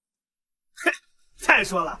哼，再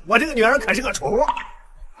说了，我这个女儿可是个厨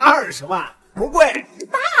，20万不贵。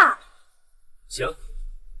爸，行，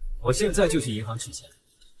我现在就去银行取钱。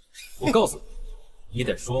我告诉你，你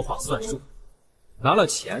得说话算数，拿了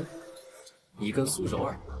钱，你跟苏柔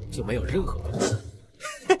儿就没有任何关系。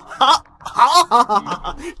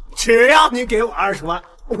好，只要你给我20万，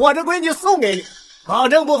我这闺女送给你，保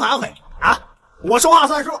证不反悔啊！我说话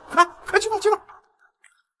算数，快去吧，去吧。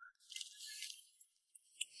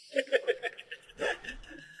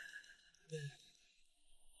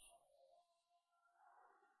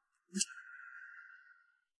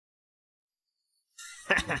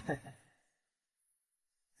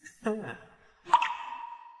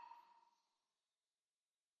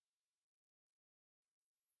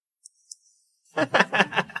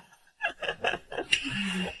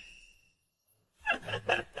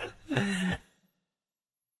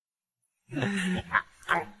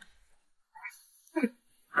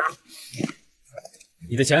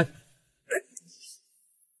你的钱。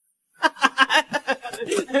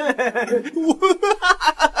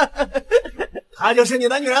她就是你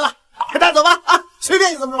的女人了，快带走吧啊！随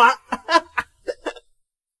便你怎么玩。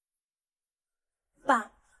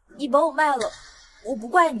爸，你把我卖了，我不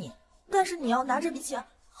怪你，但是你要拿这笔钱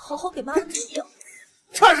好好给妈妈治病。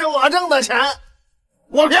这是我挣的钱，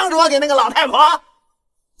我凭什么给那个老太婆？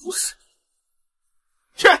不是，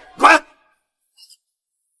去滚！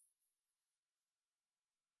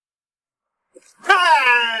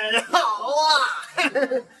太好啊！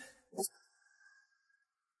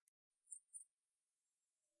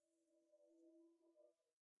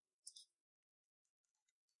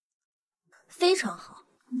非常好，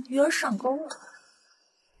鱼儿上钩了。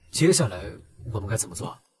接下来我们该怎么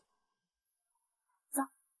做？走。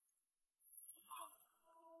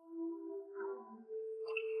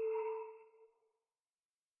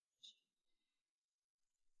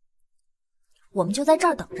我们就在这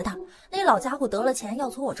儿等着他。那老家伙得了钱，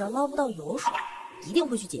要从我这儿捞不到油水，一定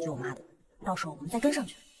会去解决我妈的。到时候我们再跟上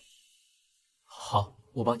去。好，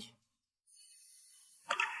我帮你。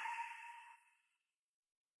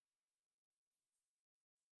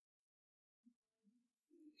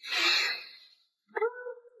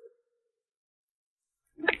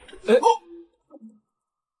哎，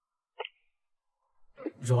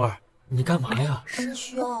柔儿，你干嘛呀？师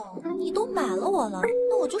兄，你都买了我了，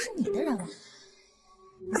那我就是你的人了。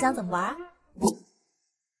你想怎么玩？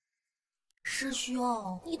师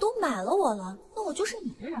兄，你都买了我了，那我就是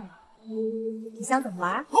你的人了。你想怎么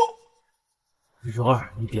玩？柔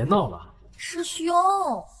儿，你别闹了。师兄，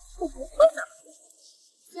我不会的。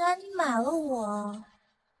既然你买了我，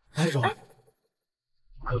哎，柔儿，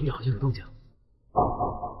隔壁好像有动静。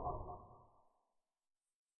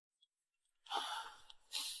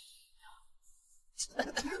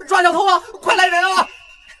抓小偷啊！快来人啊！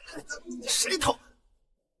谁偷？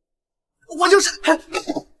我就是。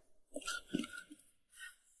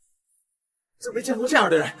真没见过这样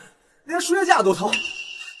的人，连数学架都偷。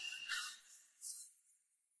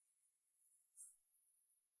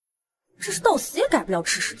这是到死也改不了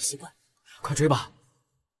吃屎的习惯。快追吧！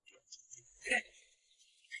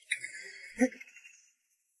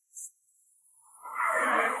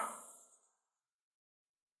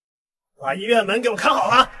把医院门给我看好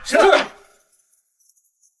了。是。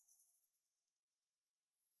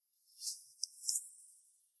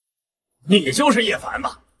你就是叶凡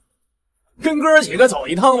吧？跟哥儿几个走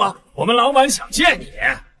一趟吧，我们老板想见你。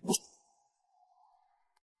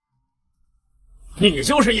你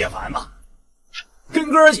就是叶凡吧？跟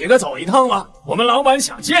哥儿几个走一趟吧，我们老板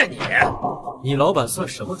想见你。你老板算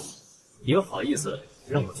什么人？也好意思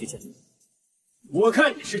让我去见你？我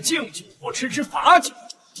看你是敬酒不吃吃罚酒。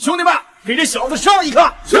兄弟们，给这小子上一课！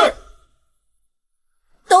是。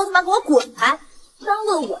都他妈给我滚开！刚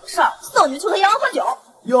问我的事儿，送你们去和洋喝酒。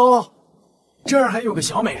哟，这儿还有个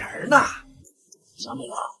小美人呢。小美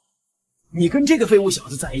人，你跟这个废物小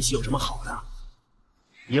子在一起有什么好的？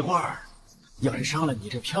一会儿要是伤了你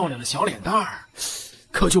这漂亮的小脸蛋儿，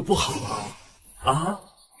可就不好了啊！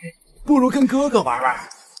不如跟哥哥玩玩。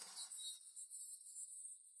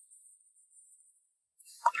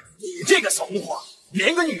你这个怂货，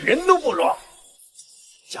连个女人都不如。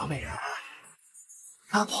小美人，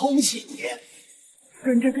他抛弃你，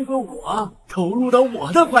跟着哥哥我投入到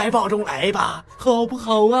我的怀抱中来吧，好不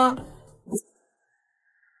好啊？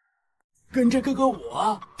跟着哥哥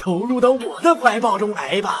我投入到我的怀抱中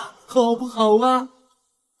来吧，好不好啊？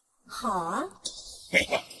好啊。嘿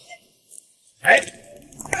嘿，哎！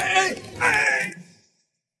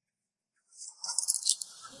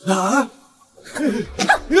啊！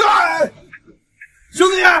兄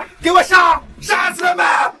弟，给我杀死他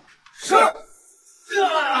们！是。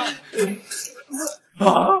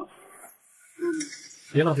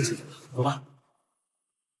别浪费时间了，走吧。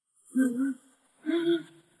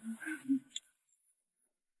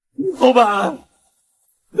老板，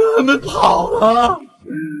他们跑了！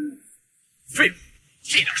废物，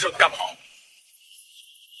这点事都干不好！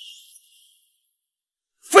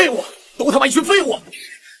废物，都他妈一群废物！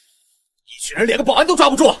一群人连个保安都抓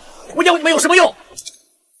不住，我要你们有什么用？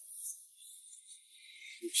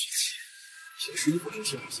不许气，平时一副挺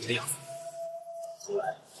挺有型的样子，后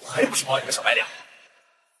来我还不是包你个小白脸？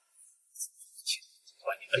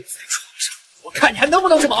把你摁在床上，我看你还能不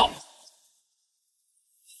能这么傲！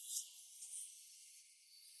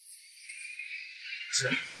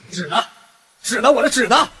纸呢？纸呢？我的纸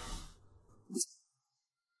呢？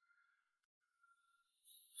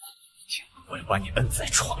我要把你摁在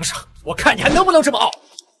床上，我看你还能不能这么傲！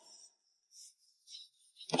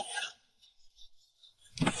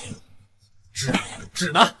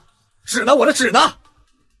纸呢？纸呢？我的纸呢？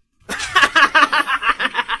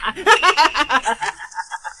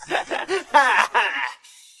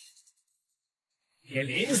你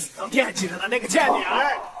临死都惦记着的那个贱女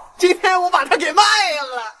儿，今天我把她给卖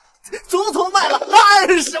了，足足卖了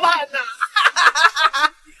20万呢！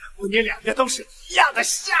你两个都是一样的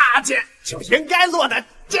下贱，就应该落得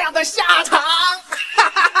这样的下场。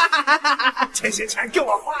这些钱够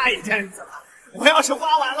我花一阵子了，我要是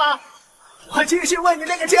花完了，我继续问你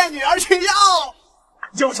那个贱女儿去要。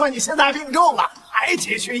就说你现在病重了，还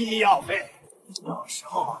急需医药费，到时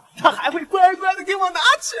候她还会乖乖的给我拿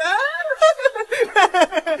钱。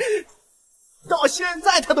到现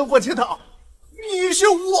在她都不知道你是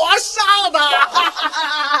我杀的。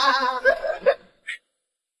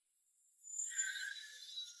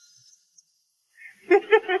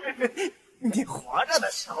你活着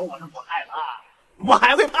的时候我都不害怕，我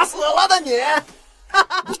还会怕死了的你。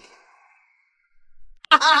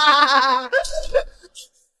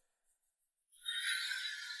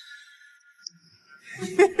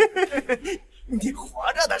你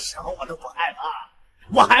活着的时候我都不害怕，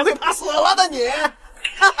我还会怕死了的你。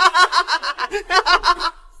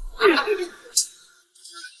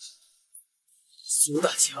苏大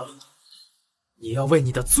强，你要为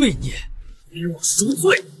你的罪孽与我赎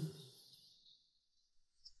罪。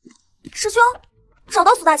师兄，找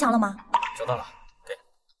到苏大强了吗？找到了，给。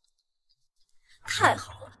太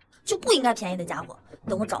好了，就不应该便宜的家伙。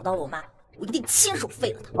等我找到了我妈，我一定亲手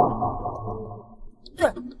废了他。对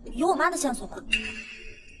了，有我妈的线索吗？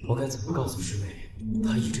我该怎么告诉师妹，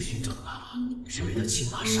她一直寻找的妈妈是被她亲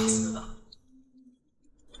妈杀死的呢？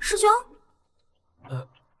师兄，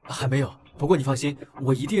还没有。不过你放心，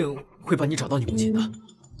我一定会帮你找到你母亲的。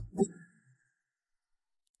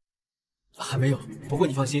还没有。不过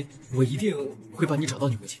你放心，我一定会帮你找到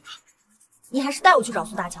你母亲的。你还是带我去找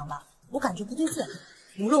苏大强吧，我感觉不对劲，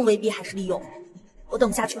无论威逼还是利诱，我等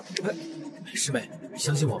不下去了。师妹，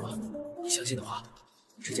相信我吧，你相信的话，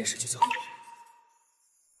这件事就交给我。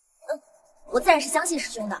我自然是相信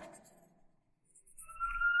师兄的。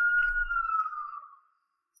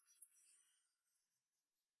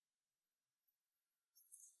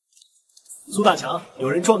苏大强，有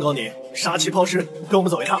人状告你杀妻抛尸，跟我们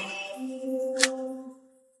走一趟。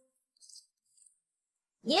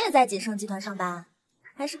你也在锦盛集团上班，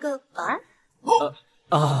还是个保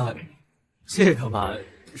安？这个嘛，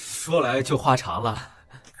说来就话长了。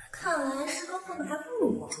看来师哥混的还不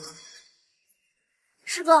如我。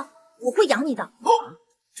师哥，我会养你的。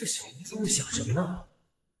这小妮子又想什么呢？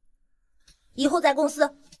以后在公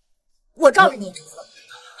司，我罩着你。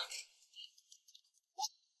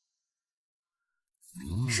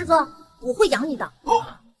师哥，我会养你的。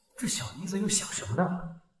这小妮子又想什么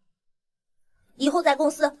呢？以后在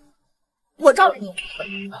公司，我罩着你。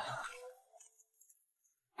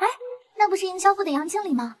哎，那不是营销部的杨经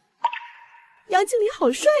理吗？杨经理好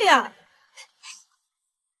帅呀！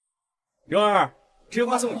柔儿，这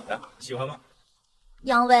花送你的，喜欢吗？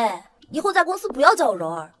杨威，以后在公司不要叫我柔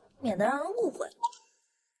儿，免得让人误会。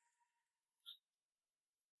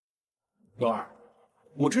柔儿，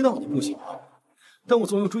我知道你不喜欢，但我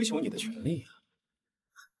总有追求你的权利呀。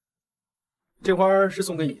这花是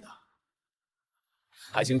送给你的，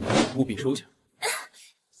还请你务必收下。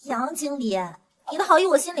杨经理，你的好意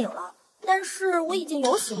我心领了，但是我已经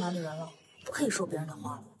有喜欢的人了，不可以收别人的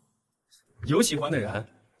花。有喜欢的人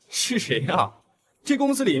是谁呀？这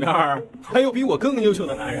公司里面还有比我更优秀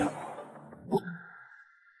的男人。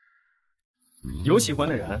有喜欢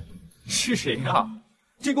的人是谁呀？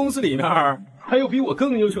这公司里面还有比我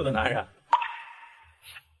更优秀的男人。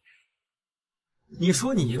你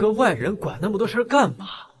说你一个外人管那么多事干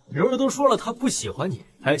嘛？柔儿都说了她不喜欢你，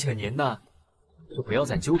还请您呢，就不要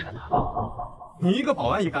再纠缠她了。你一个保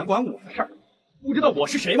安也敢管我的事儿？不知道我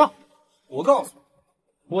是谁吗？我告诉你，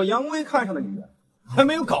我杨威看上的女人还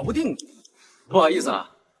没有搞不定你。不好意思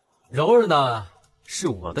啊，柔儿呢是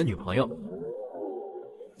我的女朋友，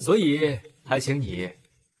所以还请你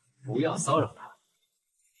不要骚扰她。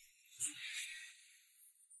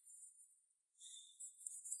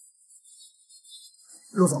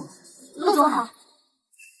陆总，陆总好。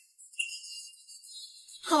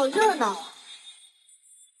好热闹。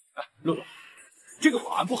哎，陆总，这个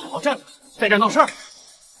保安不好好站着，在这闹事儿。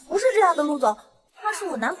不是这样的，陆总，他是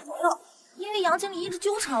我男朋友，因为杨经理一直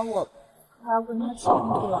纠缠我，他要跟他起冲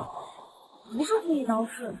突了，不是故意闹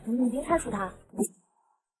事，你别开除他。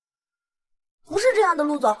不是这样的，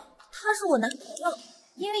陆总，他是我男朋友，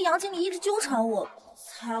因为杨经理一直纠缠我，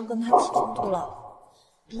才要跟他起冲突了，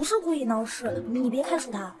不是故意闹事，你别开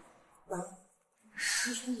除他。完了，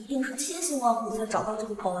师兄一定是千辛万苦才找到这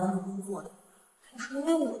个保安的工作的，要是因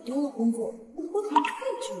为我丢了工作，我会很愧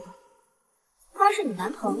疚的。他是你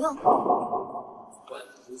男朋友？对，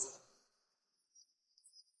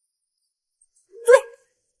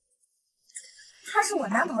他是我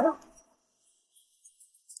男朋友。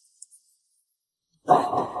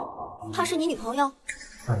他是你女朋友？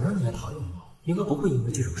反正你还讨厌我，应该不会因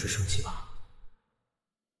为这种事生气吧？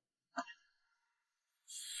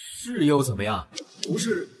是又怎么样？不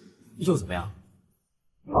是又怎么样？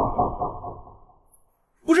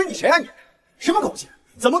不是你谁啊你？什么口气？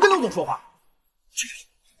怎么跟陆总说话？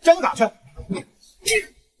站你哪去？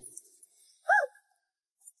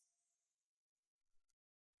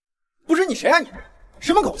不是你谁啊你？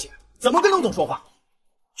什么口气？怎么跟陆总说话？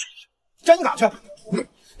站你哪去？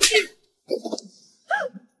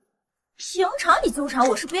平常你纠缠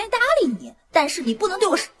我是不愿意搭理你，但是你不能对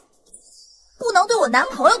我男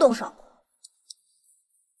朋友动手。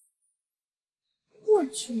我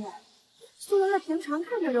去，苏兰兰平常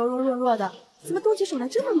看着柔柔弱弱的，怎么动起手来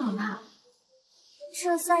这么猛啊？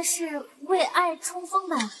这算是为爱冲锋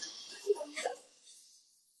吧。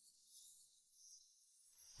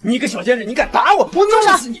你个小贱人，你敢打我，我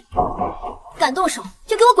弄死你！敢动手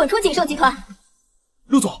就给我滚出锦盛集团！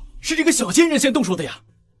陆总，是这个小贱人先动手的呀。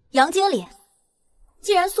杨经理，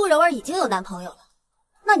既然苏柔儿已经有男朋友了，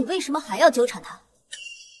那你为什么还要纠缠她？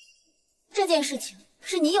这件事情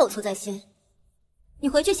是你有错在先，你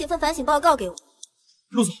回去写份反省报告给我。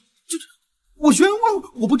陆总，我冤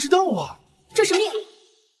枉，我不知道啊。这是命令。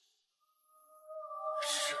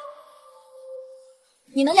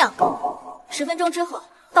你们两个10分钟之后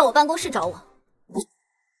到我办公室找我。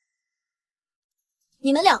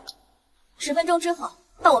你们两个10分钟之后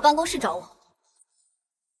到我办公室找我。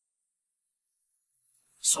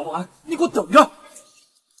小安，你给我等着！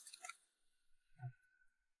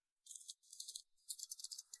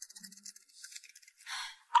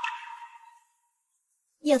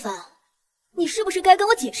叶凡，你是不是该跟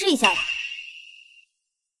我解释一下了？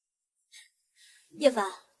叶凡，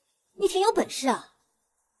你挺有本事啊，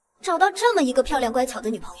找到这么一个漂亮乖巧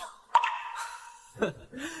的女朋友。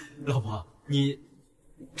老婆，你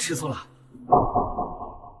吃醋了？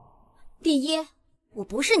第一，我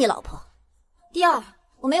不是你老婆；第二，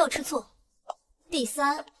我没有吃醋；第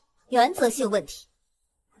三，原则性问题。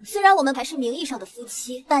虽然我们还是名义上的夫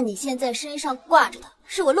妻，但你现在身上挂着的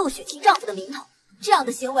是我陆雪琪丈夫的名头，这样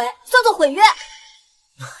的行为算作毁约。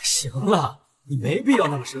行了，你没必要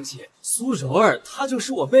那么生气。苏柔儿她就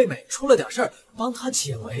是我妹妹，出了点事儿，帮她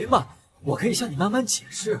解围嘛。我可以向你慢慢解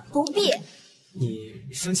释。不必。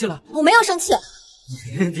你生气了？我没有生气。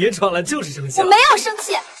别装了，就是生气了。我没有生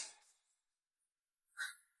气。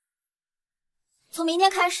从明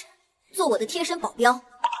天开始，做我的贴身保镖。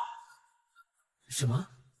什么？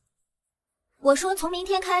我说从明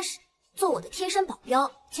天开始做我的贴身保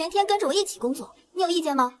镖，全天跟着我一起工作，你有意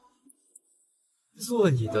见吗？做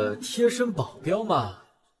你的贴身保镖嘛，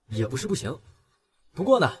也不是不行。不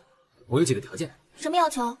过呢，我有几个条件。什么要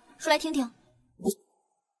求？说来听听。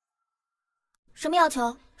什么要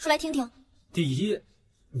求？说来听听。第一，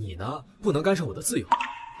你呢不能干涉我的自由；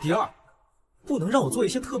第二，不能让我做一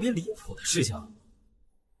些特别离谱的事情。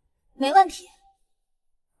没问题。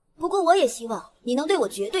不过我也希望你能对我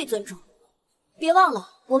绝对尊重。别忘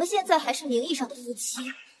了，我们现在还是名义上的夫妻，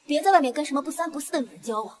别在外面跟什么不三不四的女人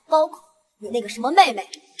交往，包括你那个什么妹妹。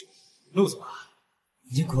陆总啊，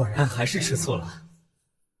你果然还是吃醋了。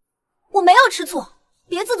我没有吃醋，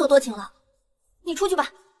别自作多情了。你出去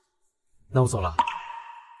吧。那我走了。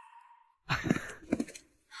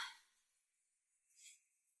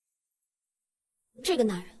这个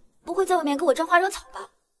男人不会在外面给我沾花惹草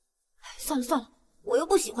吧？算了算了，我又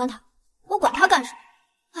不喜欢他，我管他干什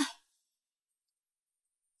么？哎，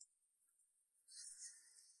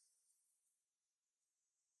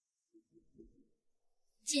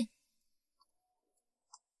进。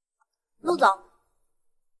陆总，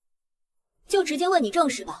就直接问你正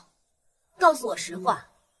事吧，告诉我实话，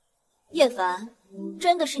叶凡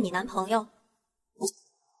真的是你男朋友？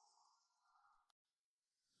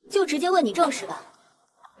就直接问你正事吧，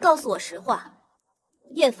告诉我实话，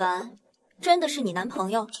叶凡真的是你男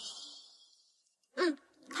朋友？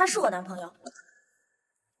他是我男朋友。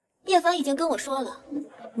叶凡已经跟我说了，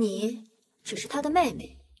你只是他的妹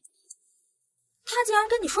妹。他竟然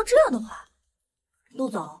跟你说这样的话，陆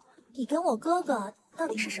总，你跟我哥哥到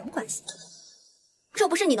底是什么关系？这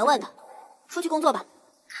不是你能问的，出去工作吧。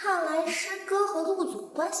看来师哥和陆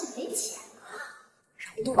总关系匪浅啊。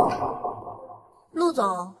陆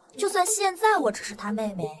总，就算现在我只是他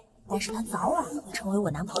妹妹，但是他早晚会成为我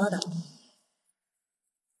男朋友的。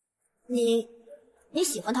你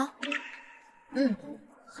喜欢他？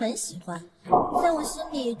很喜欢，在我心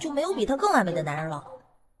里就没有比他更完美的男人了。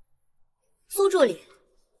苏助理，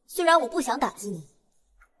虽然我不想打击你，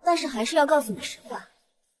但是还是要告诉你实话，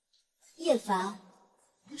叶凡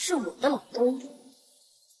是我的老公。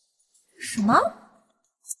什么？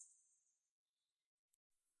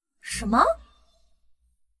什么？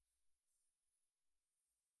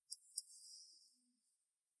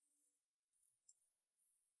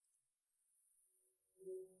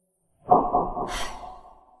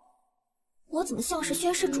我怎么像是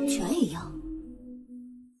宣誓主权一样？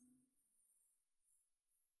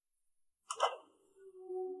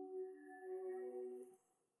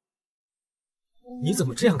你怎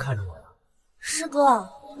么这样看着我呀？师哥，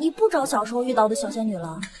你不找小时候遇到的小仙女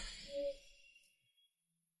了？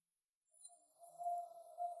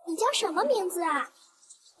你叫什么名字啊？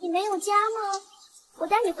你没有家吗？我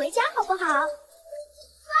带你回家好不好？放开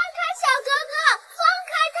小哥哥，放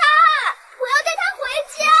开他！我要带他回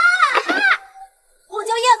家！啊！我叫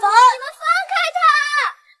叶凡，你们放开他！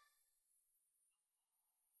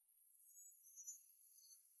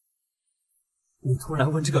你突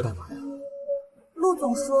然问这个干嘛呀？陆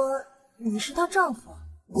总说你是他丈夫。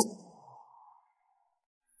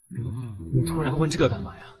你突然问这个干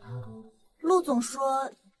嘛呀？陆总说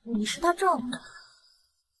你是他丈夫。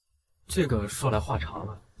这个说来话长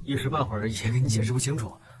了，一时半会儿也给你解释不清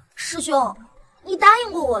楚。师兄，你答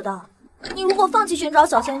应过我的，你如果放弃寻找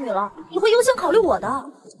小仙女了，你会优先考虑我的。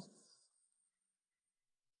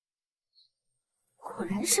果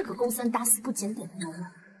然是个勾三搭四不检点的男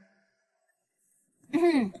人。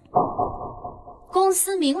公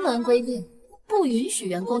司明文规定，不允许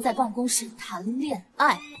员工在办公室谈恋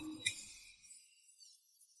爱。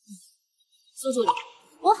苏助理，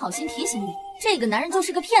我好心提醒你，这个男人就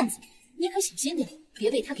是个骗子，你可小心点，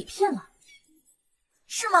别被他给骗了。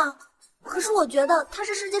是吗？可是我觉得他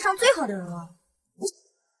是世界上最好的人了。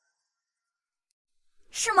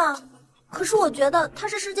是吗？可是我觉得他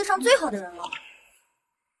是世界上最好的人了。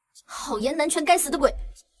好言难劝，该死的鬼！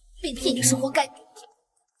被骗也是活该。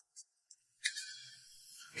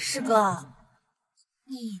师哥，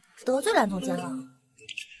你得罪蓝总监了？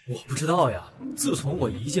我不知道呀，自从我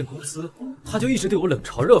一进公司，他就一直对我冷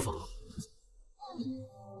嘲热讽。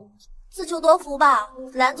自求多福吧，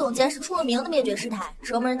蓝总监是出了名的灭绝师太，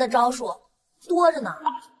折磨人的招数多着呢。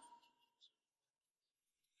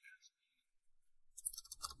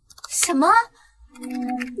什么？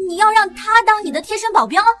你要让他当你的贴身保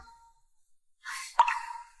镖？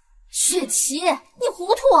雪琪，你糊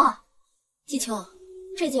涂啊！季秋，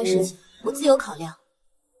这件事情我自有考量，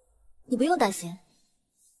你不用担心。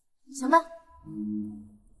行吧。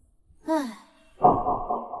唉，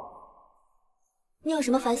你有什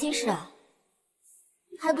么烦心事啊？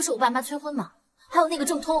还不是我爸妈催婚吗？还有那个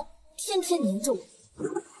郑通，天天黏着我，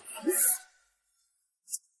烦死！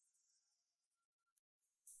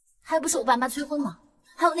还不是我爸妈催婚吗？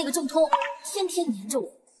还有那个郑通，天天黏着我，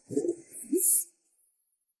烦死！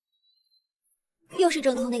又是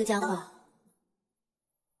郑通那个家伙，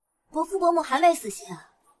伯父伯母还没死心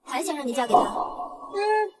啊，还想让你嫁给他？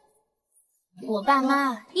我爸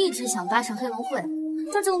妈一直想扒上黑龙会，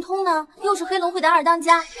这郑通呢，又是黑龙会的二当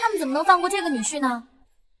家，他们怎么能放过这个女婿呢？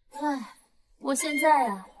唉，我现在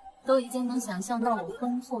啊，都已经能想象到我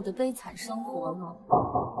婚后的悲惨生活了。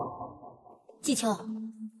季秋，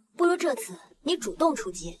不如这次你主动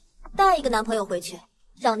出击，带一个男朋友回去，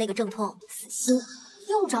让那个郑通死心。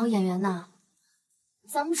又找演员呢？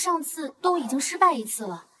咱们上次都已经失败一次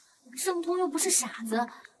了，郑通又不是傻子，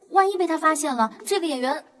万一被他发现了，这个演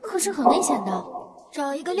员可是很危险的。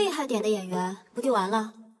找一个厉害点的演员不就完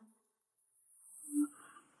了？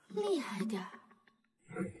厉害点？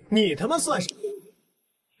你他妈算什么？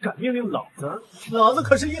敢命令老子？老子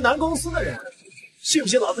可是一南公司的人，信不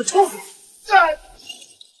信老子抽死你？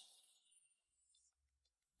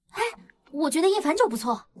哎，我觉得叶凡就不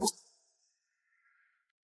错。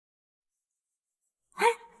哎，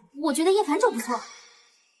我觉得叶凡就不错。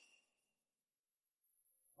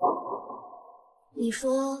你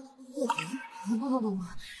说叶凡？不，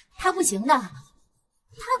他不行的，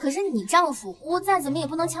他可是你丈夫，我再怎么也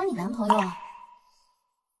不能抢你男朋友啊。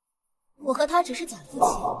我和他只是假夫妻，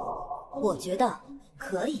我觉得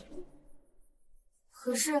可以。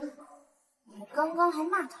可是我刚刚还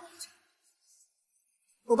骂他来着。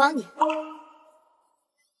我帮你。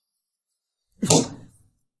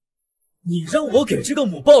你让我给这个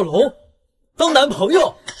母暴龙当男朋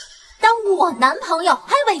友？当我男朋友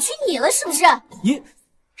还委屈你了是不是？你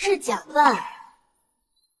是假扮。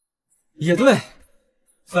也对，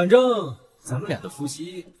反正咱们俩的夫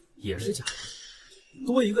妻也是假的，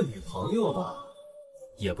多一个女朋友吧，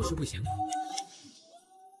也不是不行。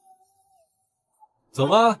走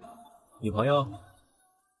吧，女朋友。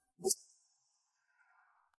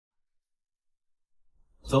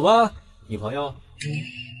走吧，女朋友。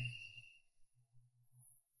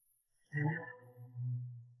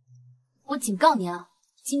我警告你啊，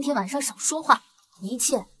今天晚上少说话，一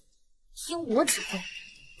切听我指挥。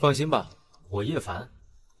放心吧，我叶凡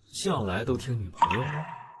向来都听女朋友。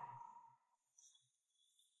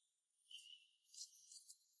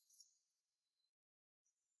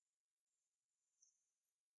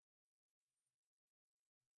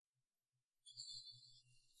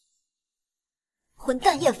混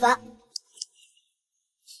蛋叶凡！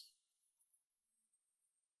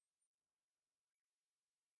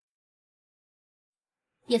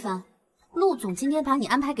叶凡，陆总今天把你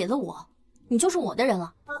安排给了我，你就是我的人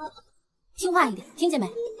了。听话一点，听见没？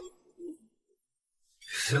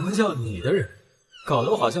什么叫你的人？搞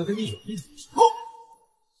得我好像跟你有一腿。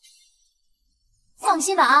放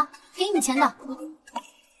心吧啊，给你钱的。多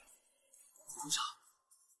少？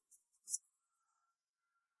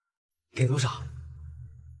给多少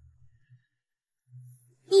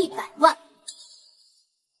？100万。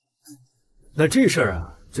那这事儿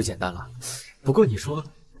啊，就简单了。不过你说，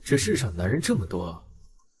这世上男人这么多，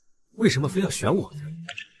为什么非要选我呢？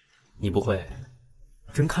你不会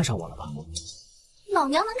真看上我了吧？老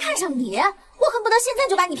娘能看上你，我恨不得现在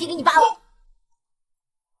就把你劈给你爸了。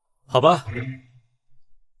好吧，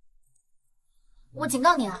我警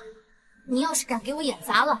告你啊，你要是敢给我演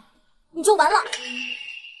砸了，你就完了。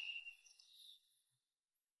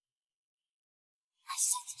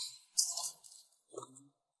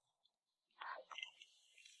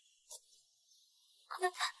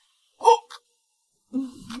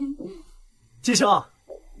季兄，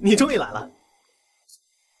你终于来了。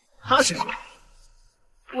他是谁？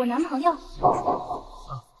我男朋友。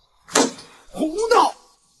胡闹！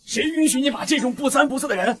谁允许你把这种不三不四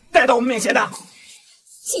的人带到我们面前的？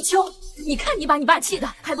季秋，你看你把你爸气的，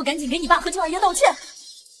还不赶紧给你爸和郑二爷道歉？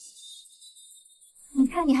你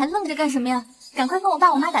看你还愣着干什么呀？赶快跟我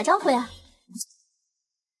爸我妈打招呼呀！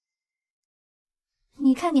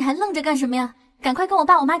你看你还愣着干什么呀？赶快跟我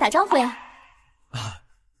爸我妈打招呼呀！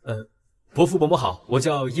伯父伯母好，我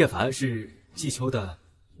叫叶凡，是季秋的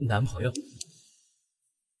男朋友。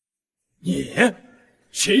你？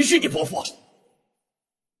谁是你伯父？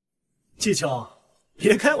季秋，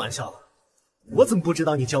别开玩笑了，我怎么不知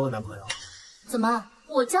道你交了男朋友？怎么，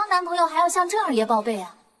我交男朋友还要向郑二爷报备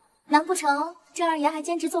啊？难不成郑二爷还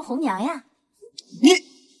兼职做红娘呀？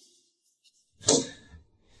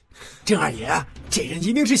郑二爷，这人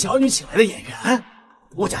一定是小女请来的演员。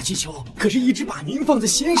我家季秋可是一直把您放在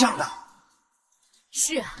心上的。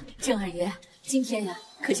是啊，郑二爷，今天呀，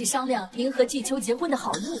可是商量您和季秋结婚的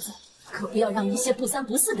好日子，可不要让一些不三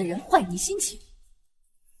不四的人坏你心情。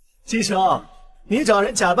季秋，你找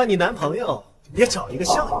人假扮你男朋友，也找一个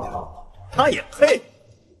像一点，他也配。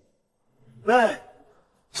喂，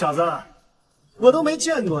小子，我都没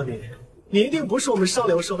见过你，你一定不是我们上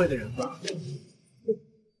流社会的人吧？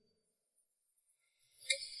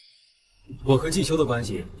我和季秋的关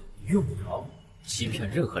系用不着欺骗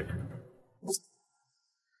任何人。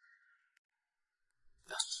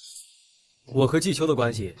我和季秋的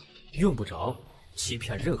关系用不着欺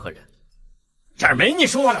骗任何人。这儿没你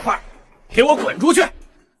说话的话，给我滚出去！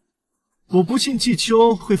我不信季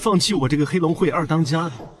秋会放弃我这个黑龙会二当家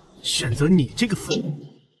的，选择你这个废物。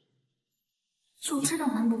就知道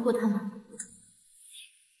瞒不过他们。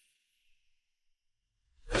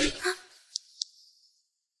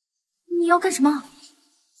你要干什么？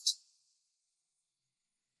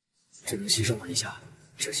只能牺牲我一下，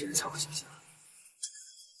这些人才会醒醒。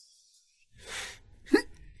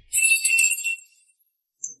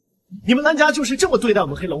你们蓝家就是这么对待我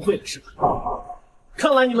们黑龙会的，是吧？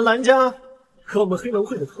看来你们蓝家和我们黑龙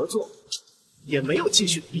会的合作也没有继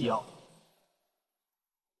续的必要。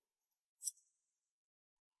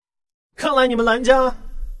看来你们蓝家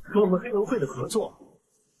和我们黑龙会的合作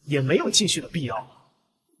也没有继续的必要。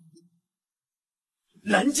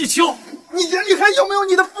蓝季秋，你眼里还有没有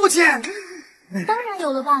你的父亲？当然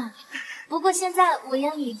有了吧，不过现在我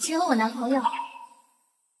眼里只有我男朋友。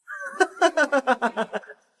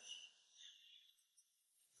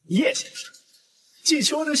叶先生，季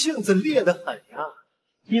秋这性子烈得很呀，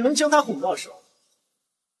你能将他哄到手，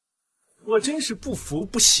我真是不服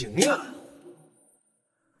不行呀。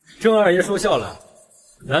郑二爷说笑了，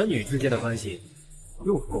男女之间的关系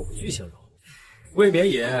用狗去形容，未免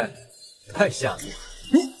也太下作了。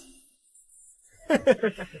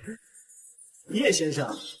叶先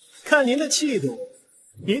生，看您的气度，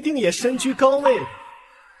一定也身居高位，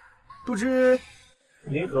不知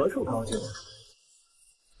您何处高就？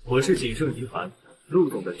我是锦盛集团陆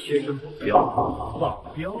总的贴身保镖。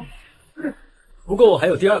保镖？不过我还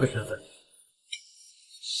有第二个身份。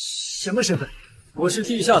什么身份？我是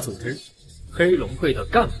地下组织黑龙会的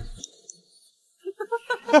干部。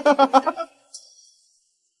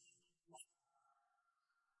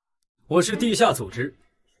我是地下组织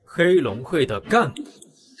黑龙会的干部。真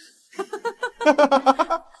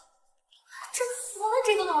服了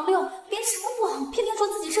这个老六，别什么不好，偏偏说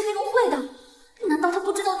自己是黑龙会的。难道他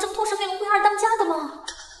不知道郑通是黑龙会二当家的吗？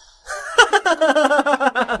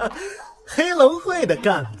黑龙会的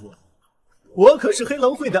干部，我可是黑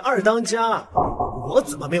龙会的二当家，我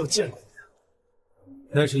怎么没有见过你？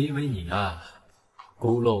那是因为你啊，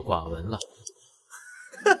孤陋寡闻了。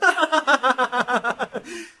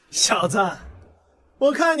小子，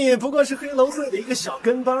我看你不过是黑龙会的一个小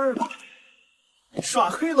跟班吧，耍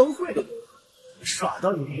黑龙会的，耍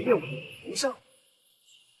到你业务头上。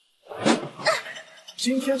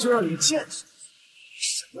今天就让你见识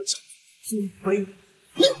什么叫尊卑。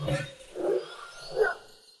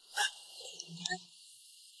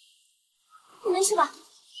你没事吧？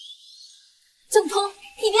郑通，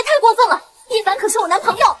你别太过分了，叶凡可是我男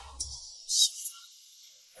朋友。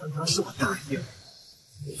刚刚是我大意了，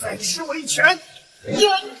你再吃我一拳！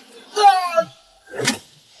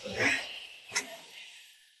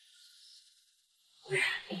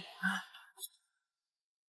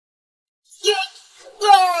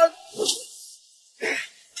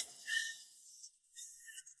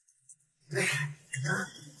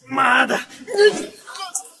妈的！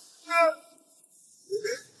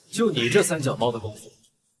就你这三脚猫的功夫，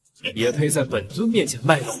也配在本尊面前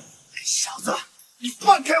卖弄？小子，你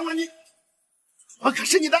放开我！我可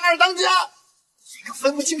是你的二当家，一个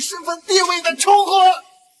分不清身份地位的丑货！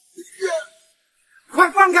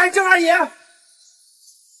快放开郑二爷！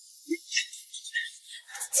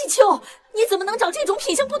季秋，你怎么能找这种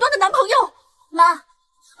品行不端的男朋友？妈，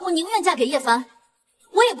我宁愿嫁给叶凡，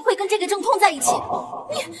我也不会跟这个郑通在一起。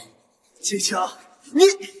季秋，你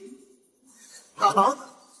好，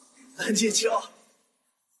季秋，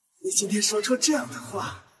你今天说出这样的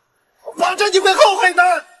话，我保证你会后悔的。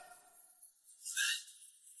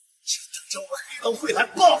就等着我黑龙会来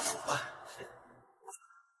报复吧！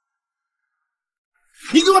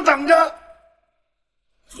你给我等着！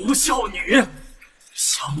不孝女，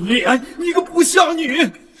小脸，你个不孝女！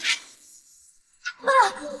妈，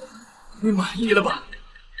你满意了吧？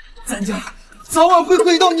咱家早晚会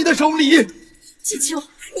回到你的手里。季秋，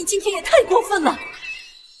你今天也太过分了！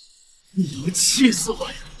你能气死我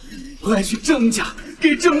呀！我还去郑家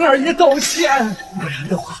给郑二爷道歉，不然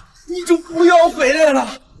的话你就不要回来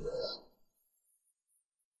了。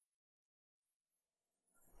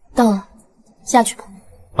到了，下去吧。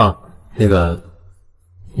啊，那个，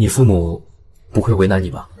你父母不会为难你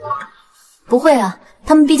吧？不会啊，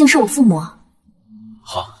他们毕竟是我父母啊。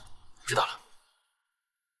好，知道了。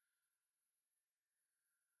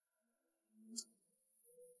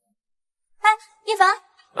哎，叶凡。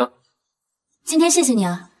啊。今天谢谢你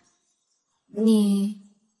啊，你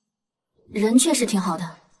人确实挺好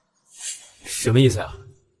的。什么意思啊？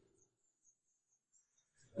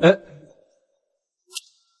哎。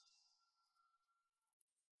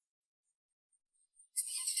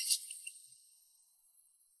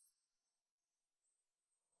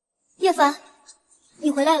叶凡，你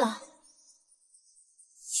回来了。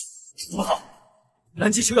不好，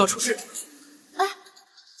蓝气球要出事！哎，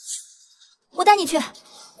我带你去。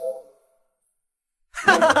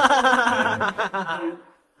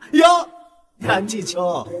哟，蓝气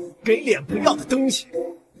球，给脸不要的东西，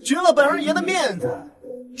绝了本二爷的面子，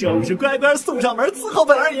正是乖乖送上门伺候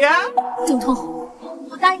本二爷。郑通，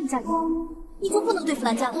我答应嫁给你，你就不能对付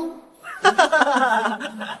蓝家了？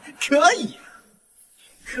可以。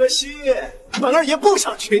可惜本二爷不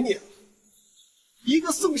想娶你，一个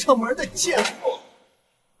送上门的贱妇，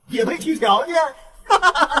也配提条件？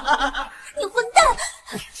你混蛋！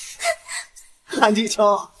蓝气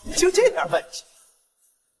球就这点本事？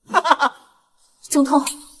郑通，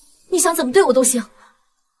你想怎么对我都行，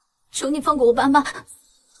求你放过我爸妈。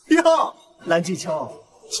哟，蓝气球，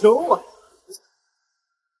求我！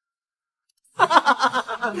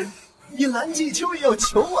你蓝气球也要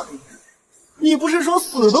求我？你不是说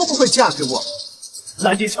死都不会嫁给我？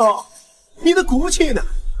蓝气球，你的骨气呢？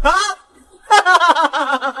啊？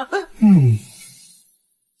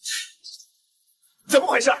怎么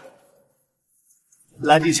回事？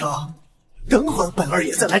蓝气球，等会儿本二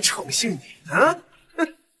爷再来宠幸你啊！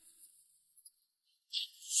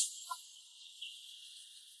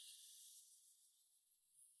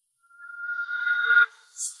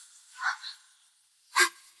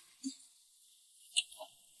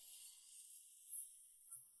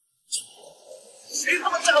谁他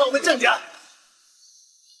妈占了我们郑家？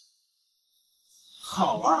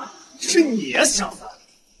好啊，是你呀，小子！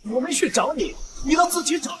我没去找你，你倒自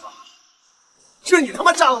己找吧。是你他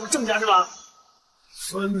妈占了我们郑家是吧？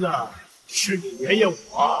孙子，是你爷爷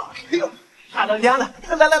我。哎呦，大当家的，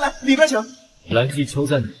来，里边请。蓝气球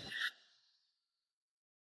在哪？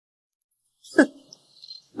哼，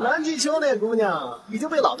蓝气球那姑娘已经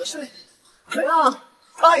被老子睡了，怎样？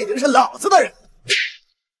她已经是老子的人。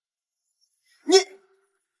你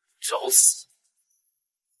找死！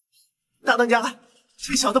大当家的，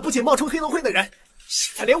这小子不仅冒充黑龙会的人，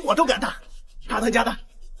现在连我都敢打。大当家的，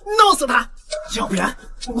弄死他！要不然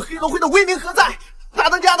我们黑龙会的威名何在？大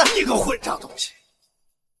当家的，你个混账东西！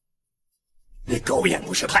你狗眼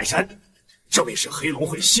不识泰山，这位是黑龙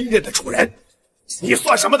会新任的主人，你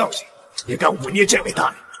算什么东西？你敢忤逆这位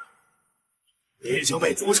大人？你已经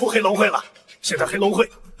被逐出黑龙会了，现在黑龙会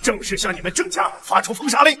正式向你们郑家发出封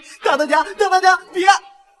杀令。大当家，别！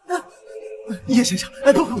叶先生，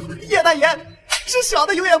不，叶大爷，是小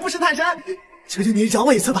的有眼不识泰山，求求你饶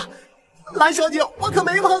我一次吧。蓝小姐，我可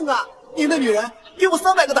没碰啊！您的女人给我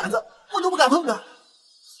300个胆子，我都不敢碰啊！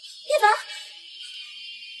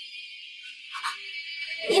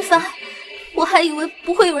叶凡，我还以为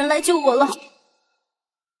不会有人来救我了。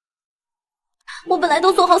我本来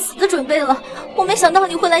都做好死的准备了，我没想到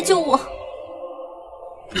你会来救我。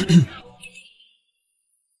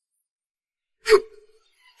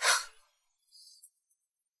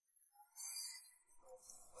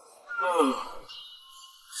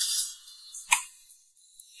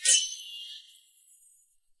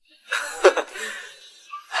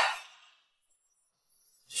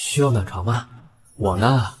需要暖床吗？我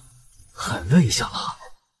呢，很乐意效劳。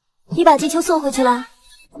你把击球送回去了？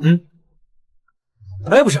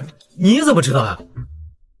哎，不是，你怎么知道呀？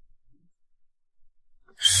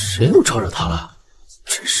谁又招惹他了？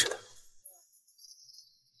真是的！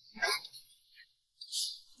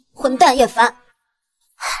混蛋叶凡！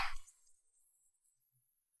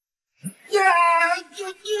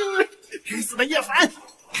该死的叶凡，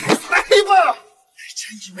该死的黑帮！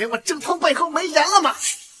真以为我郑通背后没人了吗？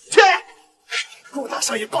去，顾大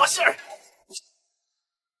少爷报信儿！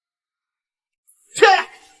去，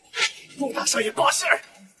顾大少爷报信儿！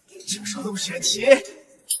听说陆雪琪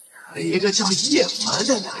和一个叫叶凡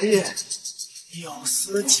的男人有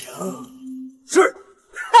私情。是。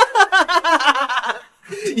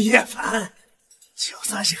叶凡，就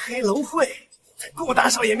算是黑龙会，在顾大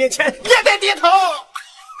少爷面前也得低头。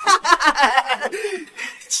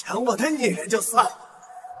抢我的女人就算了，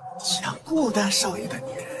抢顾大少爷的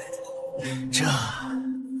女人，这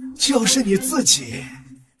就是你自己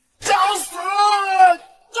找死！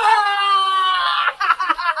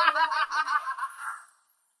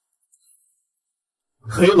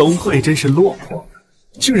黑龙会真是落魄，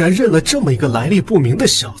竟然认了这么一个来历不明的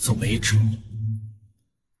小子为主。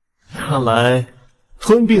看来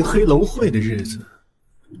吞并黑龙会的日子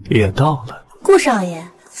也到了。顾少爷，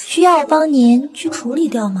需要我帮您去处理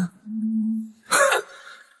掉吗？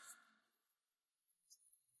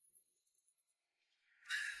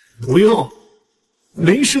不用，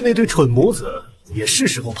林氏那对蠢母子也是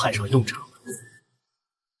时候派上用场了。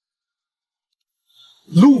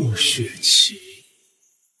陆雪琪，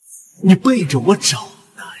你背着我找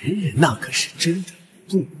男人，那可是真的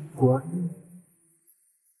不乖。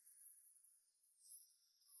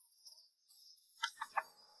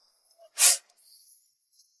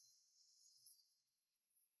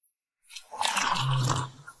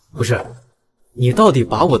不是，你到底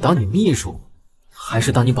把我当你秘书，还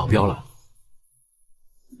是当你保镖了？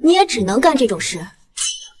你也只能干这种事。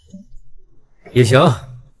也行，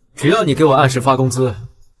只要你给我按时发工资，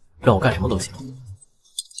让我干什么都行。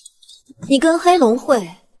你跟黑龙会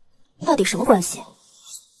到底什么关系？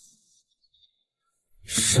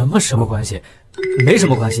什么关系？没什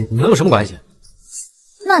么关系，能有什么关系？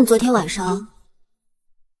那你昨天晚上，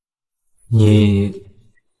你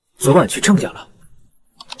昨晚去郑家了？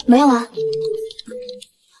没有啊。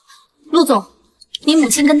陆总，你母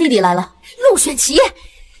亲跟弟弟来了。陆雪琪，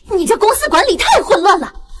你这公司管理太混乱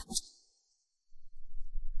了。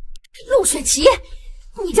陆雪琪，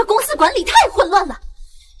你这公司管理太混乱了。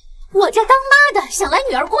我这当妈的想来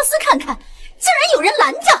女儿公司看看，竟然有人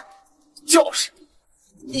拦着。就是，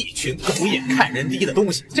一群狗眼看人低的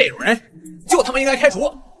东西，这种人就他妈应该开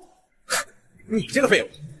除。你这个废物，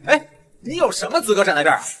哎，你有什么资格站在这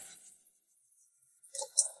儿？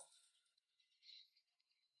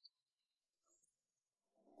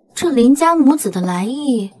这林家母子的来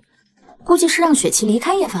意，估计是让雪琪离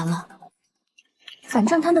开叶凡了。反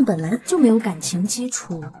正他们本来就没有感情基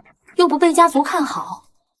础，又不被家族看好。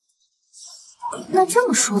那这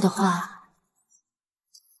么说的话，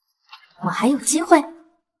我还有机会。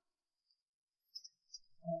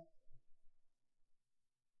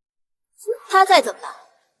他再怎么了，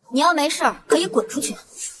你要没事儿可以滚出去。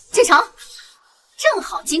志成，正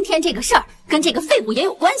好今天这个事儿跟这个废物也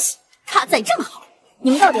有关系，他在正好。你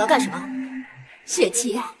们到底要干什么？雪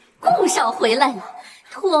琪，顾少回来了，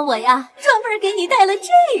托我呀，专门给你带了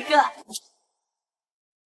这个。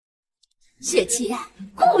雪琪，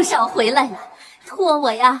顾少回来了，托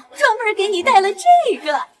我呀，专门给你带了这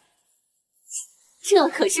个。这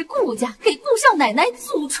可是顾家给顾少奶奶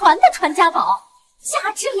祖传的传家宝，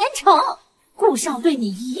价值连城。顾少对你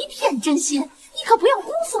一片真心，你可不要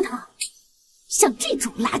辜负他。像这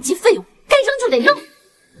种垃圾废物，该扔就得扔，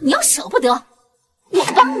你要舍不得，我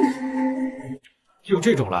帮你。就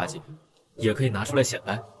这种垃圾，也可以拿出来显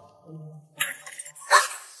摆。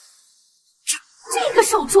这个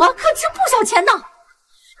手镯可值不少钱呢，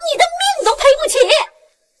你的命都赔不起。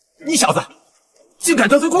你小子竟敢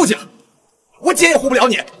得罪顾家，我姐也护不了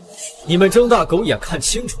你。你们睁大狗眼看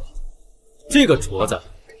清楚，这个镯子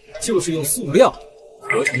就是用塑料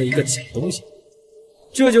合成的一个假东西，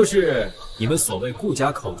这就是你们所谓顾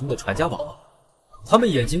家口中的传家宝。他们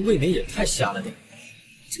眼睛未免也太瞎了点。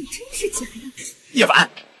这真是假的？叶凡，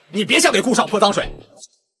你别想给顾少泼脏水。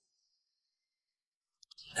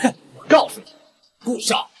哼，我告诉你，顾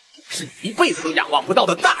少是你一辈子都仰望不到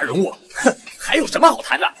的大人物。哼，还有什么好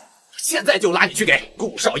谈的？现在就拉你去给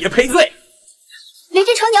顾少爷赔罪。林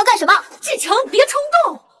志成，你要干什么？志成，别冲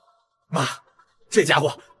动。妈，这家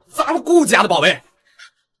伙砸了顾家的宝贝，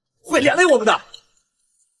会连累我们的。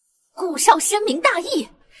顾少深明大义，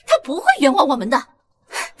他不会冤枉我们的。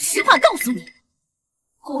实话告诉你，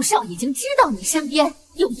顾少已经知道你身边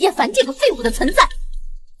有叶凡这个废物的存在，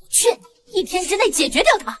我劝你一天之内解决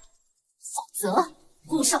掉他，否则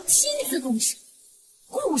顾少亲自动手。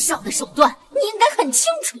顾少的手段你应该很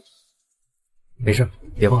清楚。没事，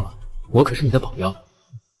别忘了，我可是你的保镖。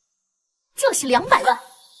这是200万，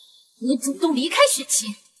你主动离开雪琪，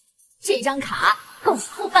这张卡够你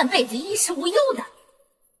后半辈子衣食无忧的。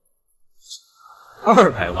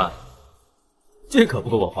200万，这可不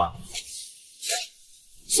够我花。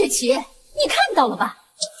雪琪，你看到了吧？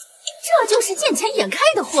这就是见钱眼开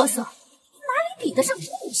的货色，哪里比得上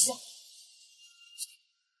顾少？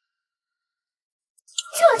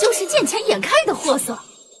这就是见钱眼开的货色，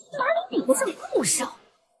哪里比得上顾少？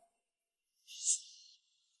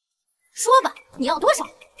说吧，你要多少？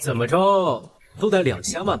怎么着都得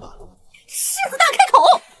2000万吧？狮子大开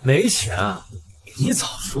口！没钱啊？你早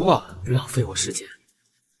说啊，浪费我时间。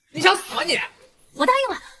你想死吗你？我答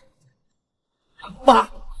应了。妈，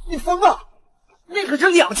你疯了！那可是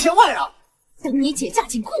2000万呀！等你姐嫁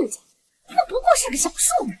进顾家，那不过是个小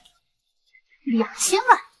数目。2000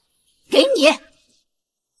万，给你。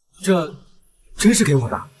这真是给我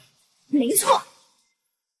的？没错。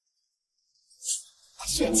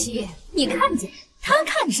雪琪，你看见他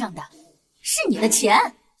看上的是你的钱，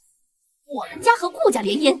我们家和顾家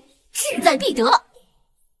联姻，志在必得。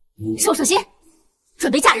收收心，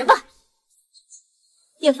准备嫁人吧。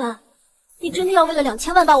叶凡，你真的要为了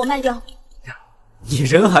2000万把我卖掉？你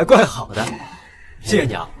人还怪好的，谢谢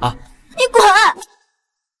你啊！你滚！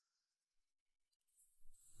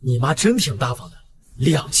你妈真挺大方的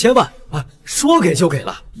，2000万啊，说给就给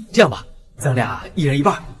了。这样吧，咱俩一人一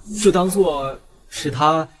半，就当做是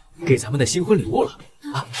他给咱们的新婚礼物了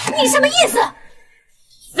啊！你什么意思？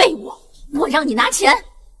废物！我让你拿钱，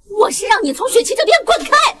我是让你从雪琪这边滚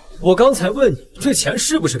开！我刚才问你这钱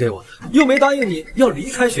是不是给我的，又没答应你要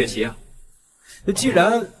离开雪琪啊。既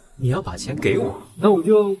然你要把钱给我，那我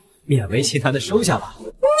就勉为其难的收下吧。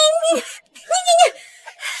你！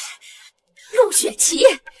陆雪琪，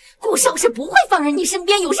顾少是不会放任你身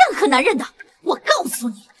边有任何男人的。我告诉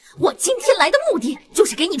你，我今天来的目的就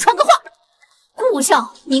是给你传个话。顾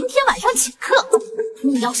少明天晚上请客，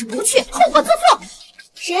你要是不去，后果自负。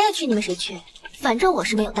谁爱去你们谁去，反正我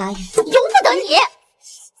是没有答应。由不得你。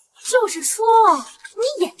就是说，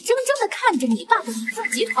你眼睁睁的看着你爸的影视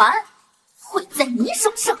集团毁在你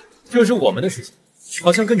手上。这是我们的事情，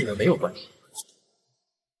好像跟你们没有关系。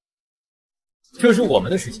这是我们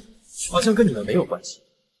的事情，好像跟你们没有关系，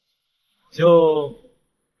就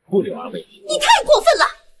不留二位。你太过分了！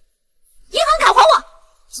银行卡还我！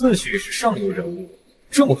自诩是上流人物，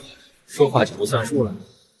这么狠，说话就不算数了。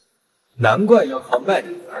难怪要靠卖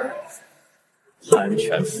女儿攀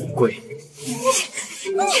权富贵。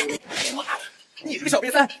妈的，你这个小瘪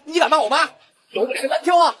三，你敢骂我妈？有本事单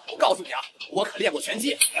挑啊！我告诉你啊，我可练过拳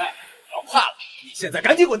击。哎，要怕了，你现在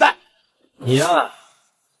赶紧滚蛋！你呀，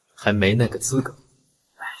还没那个资格。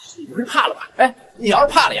哎，你不是怕了吧？哎，你要是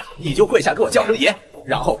怕了呀，你就跪下给我叫声爷，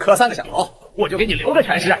然后磕3个响头，我就给你留个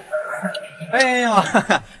全尸。哎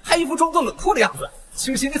呀，还一副装作冷酷的样子，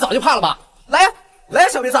其实你早就怕了吧？来呀，来呀，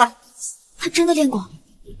小瘪三！他真的练过？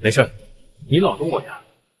没事，你老公我呀，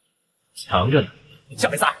强着呢。小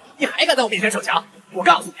瘪三，你还敢在我面前逞强？我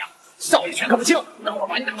告诉你啊，少爷拳可不轻，等会儿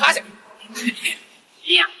把你打趴下。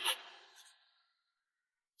呀！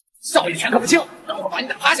少爷拳可不轻，等会儿把你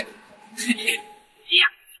打趴下。呀！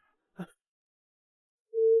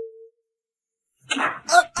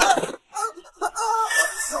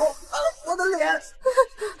我的脸！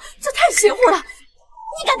这太邪乎了！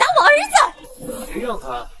你敢打我儿子？谁让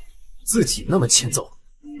他自己那么欠揍？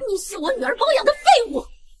你是我女儿包养的废物！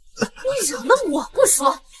你惹了我不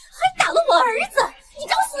说，还打了我儿子！你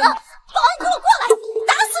找死！保安给我过来，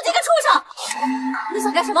打死这个畜生！你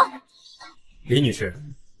想干什么？李女士，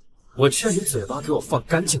我劝你嘴巴给我放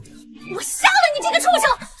干净点。我杀了你这个畜生！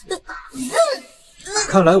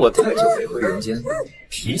看来我太久没回人间，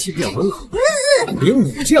脾气变温和，连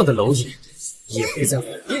你这样的蝼蚁也会在我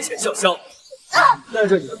面前叫嚣。带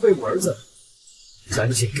着你的废物儿子，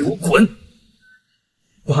赶紧给我滚！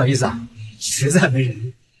不好意思啊，实在没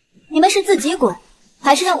人。你们是自己滚，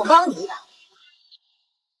还是让我帮你一把？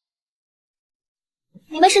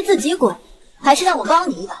你们是自己滚，还是让我帮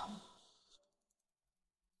你一把？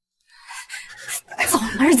走，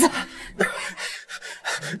儿子！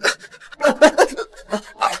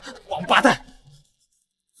王八蛋！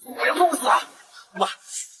我要弄死他！妈，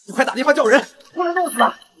你快打电话叫人，我要弄死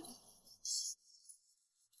他！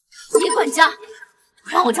李管家，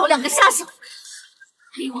让我找2个杀手，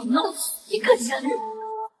给我弄死一个人！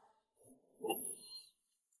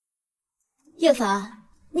叶凡，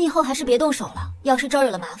你以后还是别动手了，要是招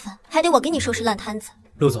惹了麻烦，还得我给你收拾烂摊子。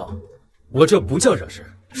陆总，我这不叫惹事，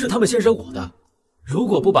是他们先惹我的。如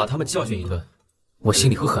果不把他们教训一顿，我心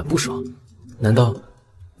里会很不爽。难道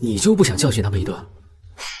你就不想教训他们一顿？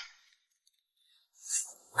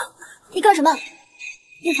你干什么？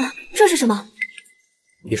叶凡，这是什么？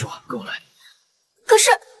别说话，跟我来。可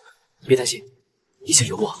是，别担心，一切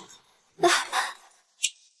有我。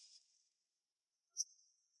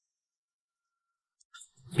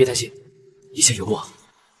别担心，一切有我。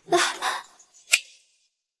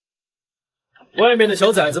外面的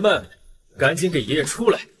小崽子们，赶紧给爷爷出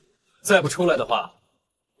来！再不出来的话，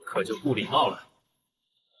可就不礼貌了。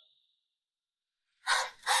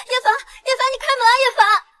叶凡，你开门啊！叶凡，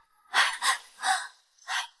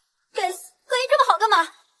该死，隔音这么好干嘛？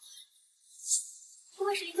不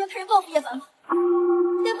会是林家派人报复叶凡吧？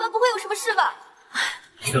叶凡不会有什么事吧？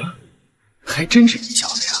这还真是你小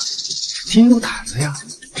子呀，挺有胆子呀！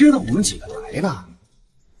知道我们几个来了，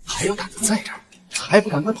还有胆子在这儿，还不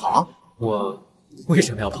赶快跑？我为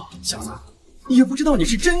什么要跑？小子，也不知道你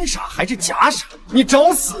是真傻还是假傻，你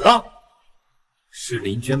找死啊！是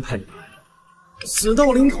林娟派你来的，死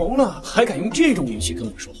到临头了，还敢用这种语气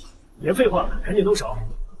跟我说话？别废话了，赶紧动手！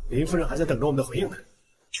林夫人还在等着我们的回应呢。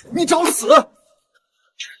你找死！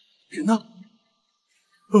人呢？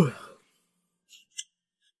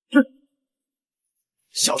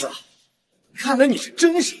小子，看来你是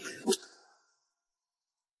真傻呀！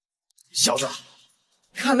小子，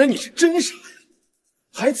看来你是真傻呀，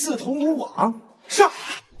还自投罗网！上！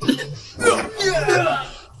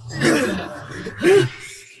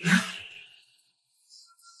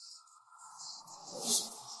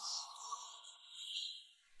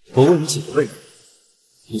我问你几个问题，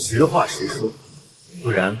你实话实说，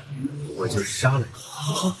不然我就杀了你。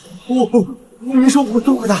你说我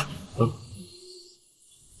做的？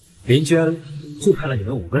林娟就派了你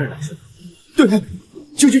们5个人来是吧？对，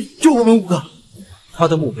就我们5个。他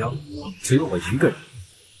的目标只有我1个人，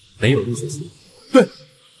没有陆雪琪。对，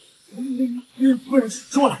那夫人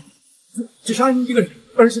说了，只杀你1个人，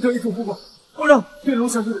而且特意嘱咐过，不让对龙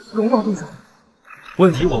小姐容貌动手。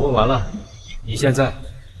问题我问完了，你现在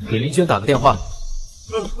给林娟打个电话。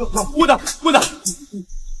我打。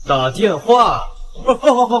打电话。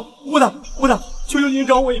好，我打，求求您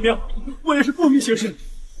饶我一命，我也是不明行事，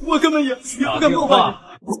我根本也不敢冒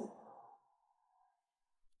犯你，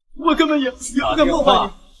我根本也不敢冒犯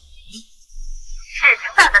你。事情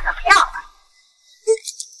办得怎么样了？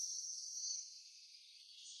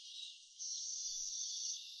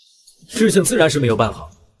事情自然是没有办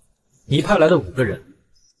好，你派来的5个人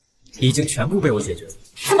已经全部被我解决了。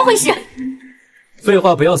怎么回事？废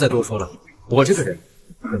话不要再多说了，我这个人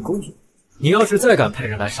很公平。你要是再敢派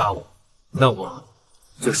人来杀我，那我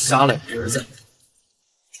就杀了你儿子。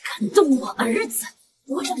敢动我儿子，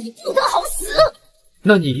我让你不得好死！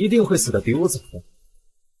那你一定会死得比我早的。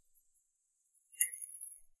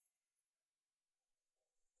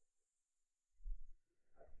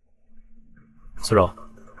苏柔，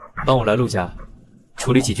帮我来陆家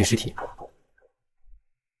处理几具尸体。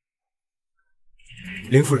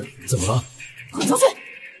林夫人，怎么了？滚出去！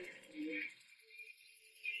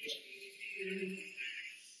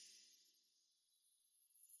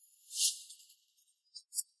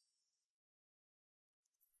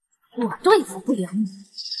我对付不了你，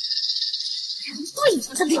人对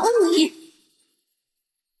付得了你。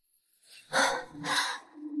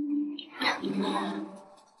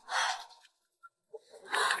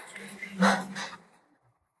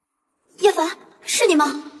叶凡，是你吗？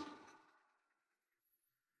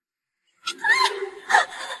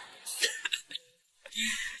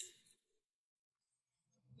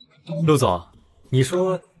陆总，你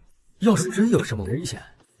说，要是真有什么危险，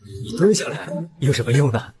你蹲下来有什么用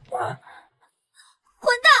呢？啊！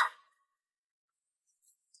混蛋！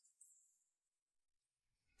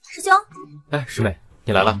师兄，哎，师妹，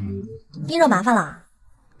你来了，你惹麻烦了，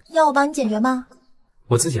要我帮你解决吗？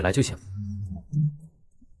我自己来就行。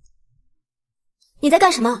你在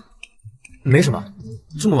干什么？没什么，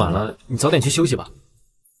这么晚了，你早点去休息吧。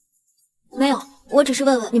没有，我只是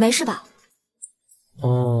问问你没事吧？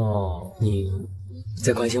哦，你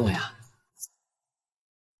在关心我呀？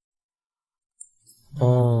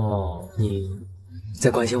哦，你在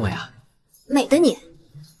关心我呀？美的你。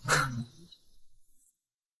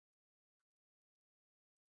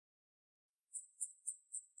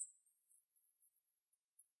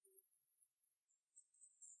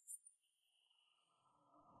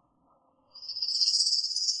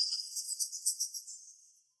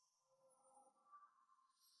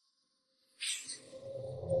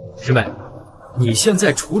师妹，你现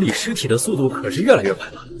在处理尸体的速度可是越来越快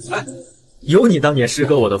了。哎，有你当年师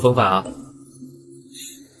哥我的风范啊！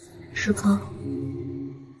师哥，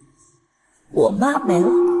我妈没了，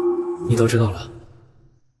你都知道了。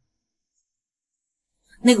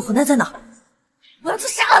那个混蛋在哪？我要去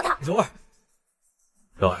杀了他！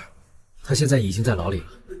柔儿，他现在已经在牢里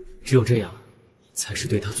了，只有这样，才是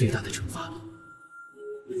对他最大的惩罚了。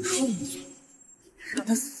让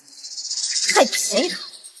他死，太便宜他了。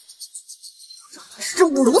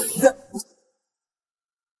生不如死，让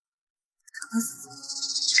他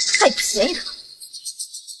死，太便宜他了。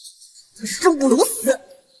生不如死。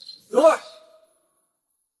柔儿，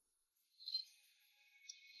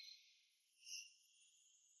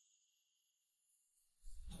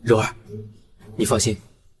柔儿，你放心，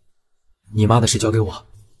你妈的事交给我，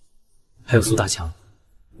还有苏大强，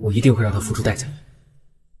我一定会让他付出代价。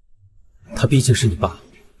他毕竟是你爸，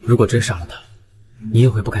如果真杀了他，你也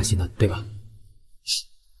会不开心的，对吧？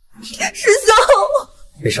师兄，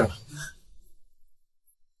没事了。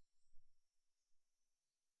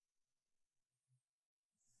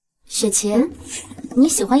雪琪，你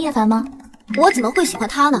喜欢叶凡吗？我怎么会喜欢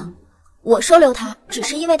他呢？我收留他只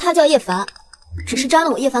是因为他叫叶凡，只是沾了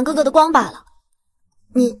我叶凡哥哥的光罢了。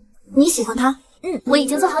你喜欢他？我已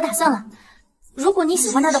经做好打算了。如果你喜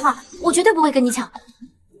欢他的话，我绝对不会跟你抢。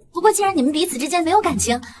不过既然你们彼此之间没有感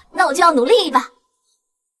情，那我就要努力一把。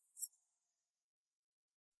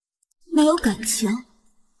没有感情？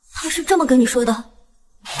他是这么跟你说的？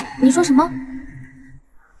你说什么？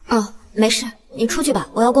哦，没事，你出去吧，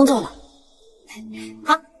我要工作了。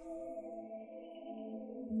好。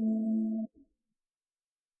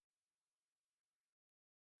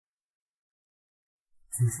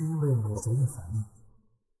只是因为我找叶凡吗？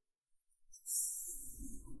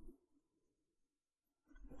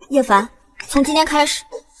叶凡，从今天开始，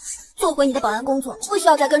做回你的保安工作，不需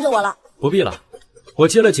要再跟着我了。不必了，我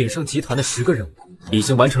接了锦盛集团的10个任务，已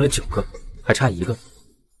经完成了9个，还差1个。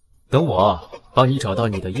等我帮你找到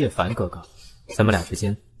你的叶凡哥哥，咱们俩之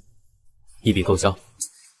间一笔勾销。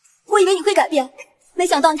我以为你会改变，没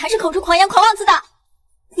想到你还是口出狂言，狂妄自大。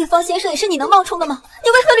叶方先生也是你能冒充的吗？你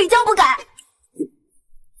为何屡教不改？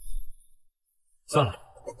算了，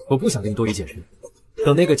我不想跟你多余解释。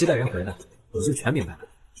等那个接待员回来，你就全明白了。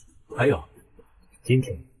还有，今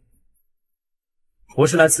天我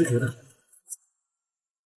是来辞职的。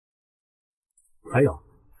还有，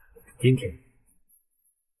今天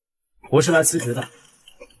我是来辞职的，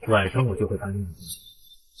晚上我就会答应你。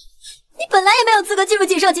你本来也没有资格进入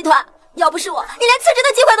锦盛集团，要不是我，你连辞职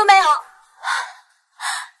的机会都没有。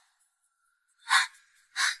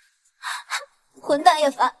混蛋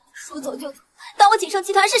叶凡，说走就走，当我锦盛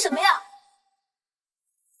集团是什么呀？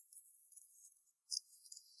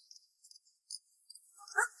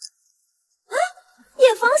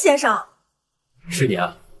叶枫先生，是你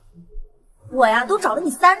啊？我呀都找了你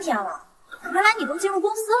3天了，原来你都进入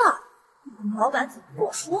公司了。老板怎么跟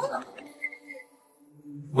我说呢？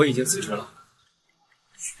我已经辞职了。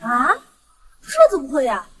啊？这怎么会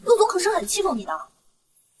呀？陆总可是很器重你的。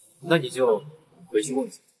那你就回去问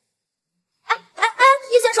问。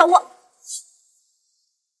叶先生，我……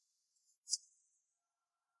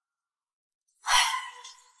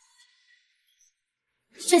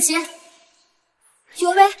雪琪，许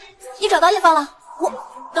薇薇，你找到叶凡了？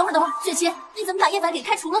等会儿，雪琪，你怎么把叶凡给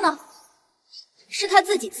开除了呢？是他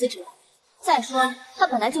自己辞职。再说，他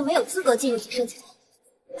本来就没有资格进入锦盛集团，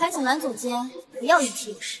还请蓝总监不要意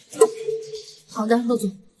气用事。好的，陆总。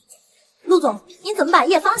陆总，你怎么把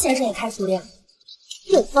叶芳先生也开除了呀？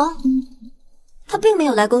叶芳，他并没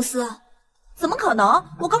有来公司啊。怎么可能？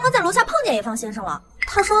我刚刚在楼下碰见叶芳先生了，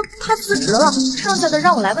他说他辞职了，剩下的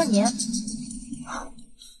让我来问您。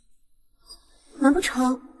难不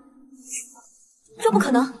成？这不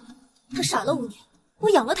可能！他傻了5年，我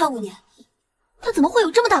养了他5年，他怎么会有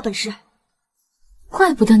这么大本事？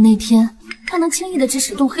怪不得那天他能轻易的指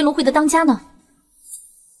使动黑龙会的当家呢。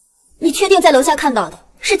你确定在楼下看到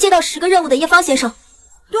的是接到10个任务的叶芳先生？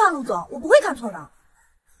对啊，陆总，我不会看错的。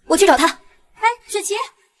我去找他。雪琪，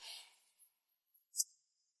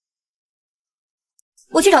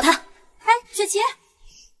我去找他。雪琪。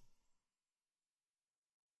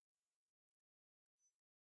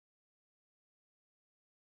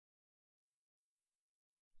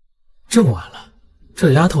这么晚了，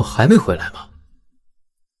这丫头还没回来吗？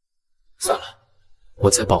算了，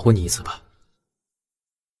我再保护你1次吧。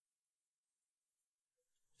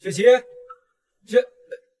雪琪，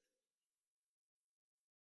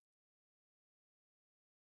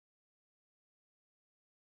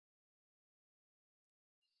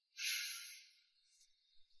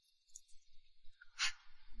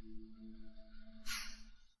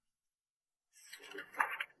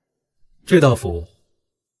这道符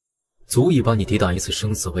足以帮你抵挡1次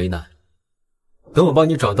生死危难。等我帮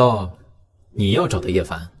你找到你要找的叶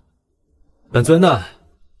凡，本尊呢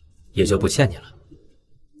也就不欠你了。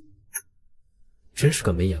真是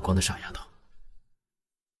个没眼光的傻丫头。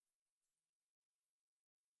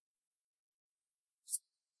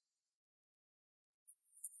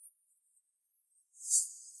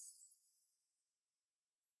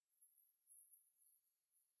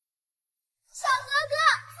小哥哥，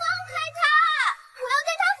放开他！我要带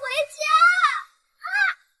他回家！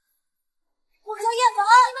我叫叶凡，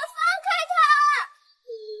你们放开他！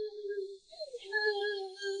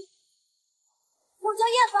我叫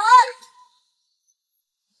叶凡。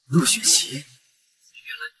陆雪琪，原来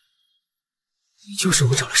你就是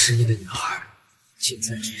我找了10年的女孩，近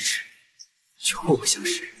在咫尺，却互不相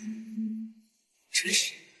识，真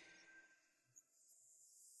是……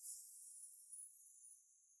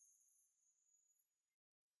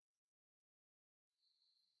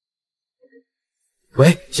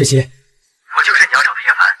喂，雪琪，我就是你要找的叶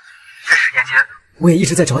凡。这10年间，我也一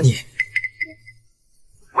直在找你。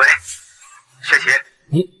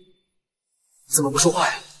怎么不说话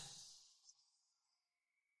呀？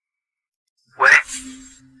喂，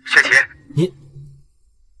雪琪，你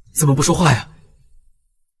怎么不说话呀？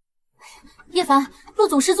叶凡，陆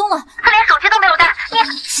总失踪了，他连手机都没有带。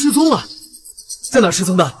失踪了？在哪失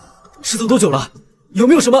踪的？失踪多久了？有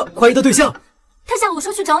没有什么怀疑的对象？他下午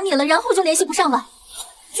说去找你了，然后就联系不上了。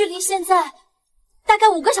距离现在大概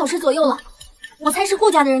5个小时左右了。我猜是顾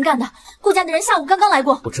家的人干的，顾家的人下午刚刚来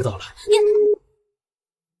过。我知道了。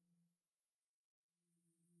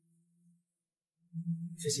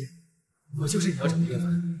雪琪，我就是你要找的叶凡，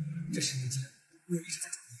这10年间我也一直在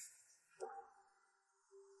找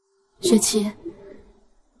你。雪琪，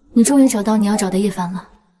你终于找到你要找的叶凡了。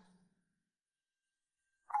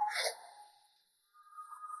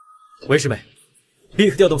韦师妹，立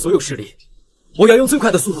刻调动所有势力，我要用最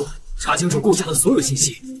快的速度查清楚顾家的所有信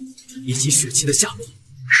息，以及雪琪的下落。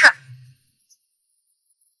是。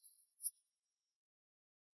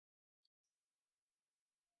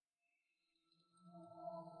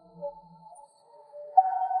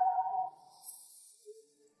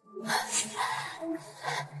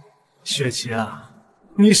雪琪啊，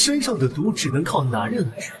你身上的毒只能靠男人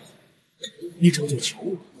来治，你拯救求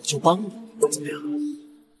我，我就帮你，怎么样？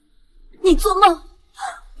你做梦！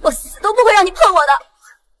我死都不会让你碰我的。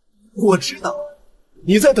我知道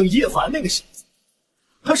你在等叶凡那个小子，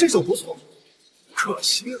他身手不错，可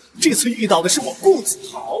惜这次遇到的是我顾子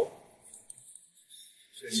豪。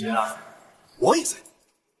雪琪啊，我也在，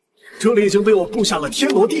这里已经被我布下了天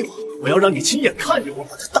罗地网，我要让你亲眼看着我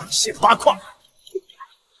把他大卸8块。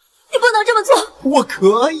你不能这么做！我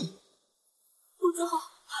可以。顾子豪，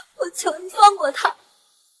我求你放过他。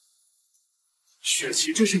雪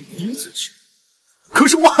琪，这是你第一次去，可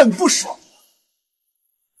是我很不爽。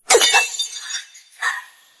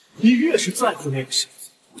你越是在乎那个小子，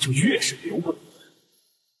我就越是留不了。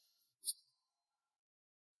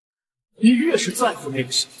你越是在乎那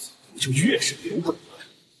个小子，我就越是留不了。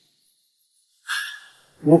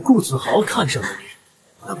我顾子豪看上的女人，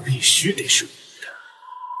那必须得是我的。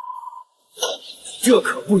这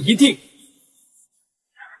可不一定。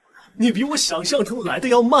你比我想象中来的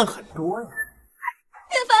要慢很多呀。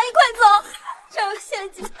叶凡，你快走！这有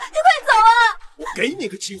陷阱，你快走啊！我给你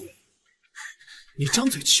个机会，你张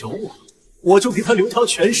嘴求我，我就给他留条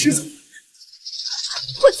全尸走。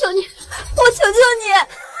我求你，我求求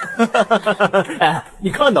你！哎，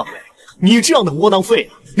你看到没？你这样的窝囊废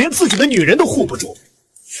啊，连自己的女人都护不住，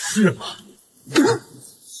是吗？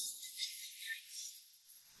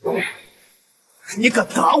你敢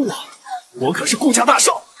打我？我可是顾家大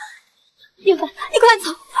少。叶凡，你快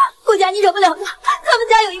走！顾家你惹不了他，他们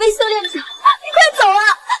家有一位修炼者，你快走啊！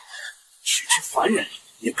区区凡人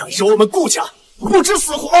也敢惹我们顾家，不知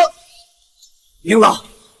死活！明老，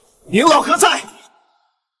明老何在？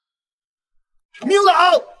明老，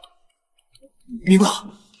明老，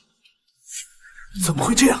怎么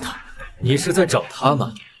会这样呢？你是在找他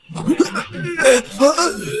吗？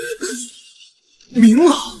明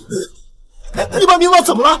老，你把明老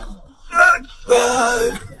怎么了？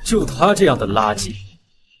就他这样的垃圾，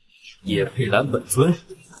也配拦本尊？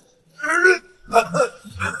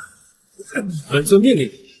本尊命令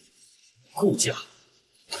你，顾家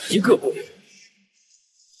一个不留。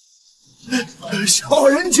小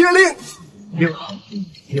人接令。明老，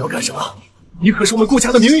你要干什么？你可是我们顾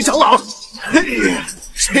家的名誉长老。嘿，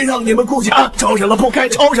谁让你们顾家招惹了不该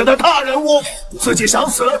招惹的大人物？自己想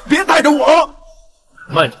死，别带着我。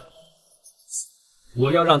慢着，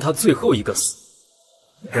我要让他最后一个死，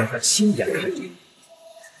让他亲眼看见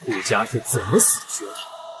顾家是怎么死去的。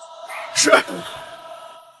是。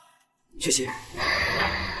雪琪，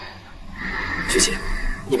雪琪，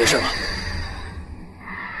你没事吧？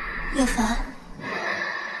叶凡，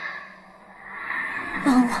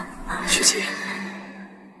帮我。雪琪，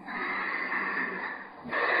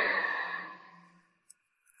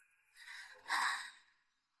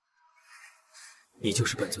你就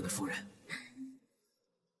是本尊的夫人。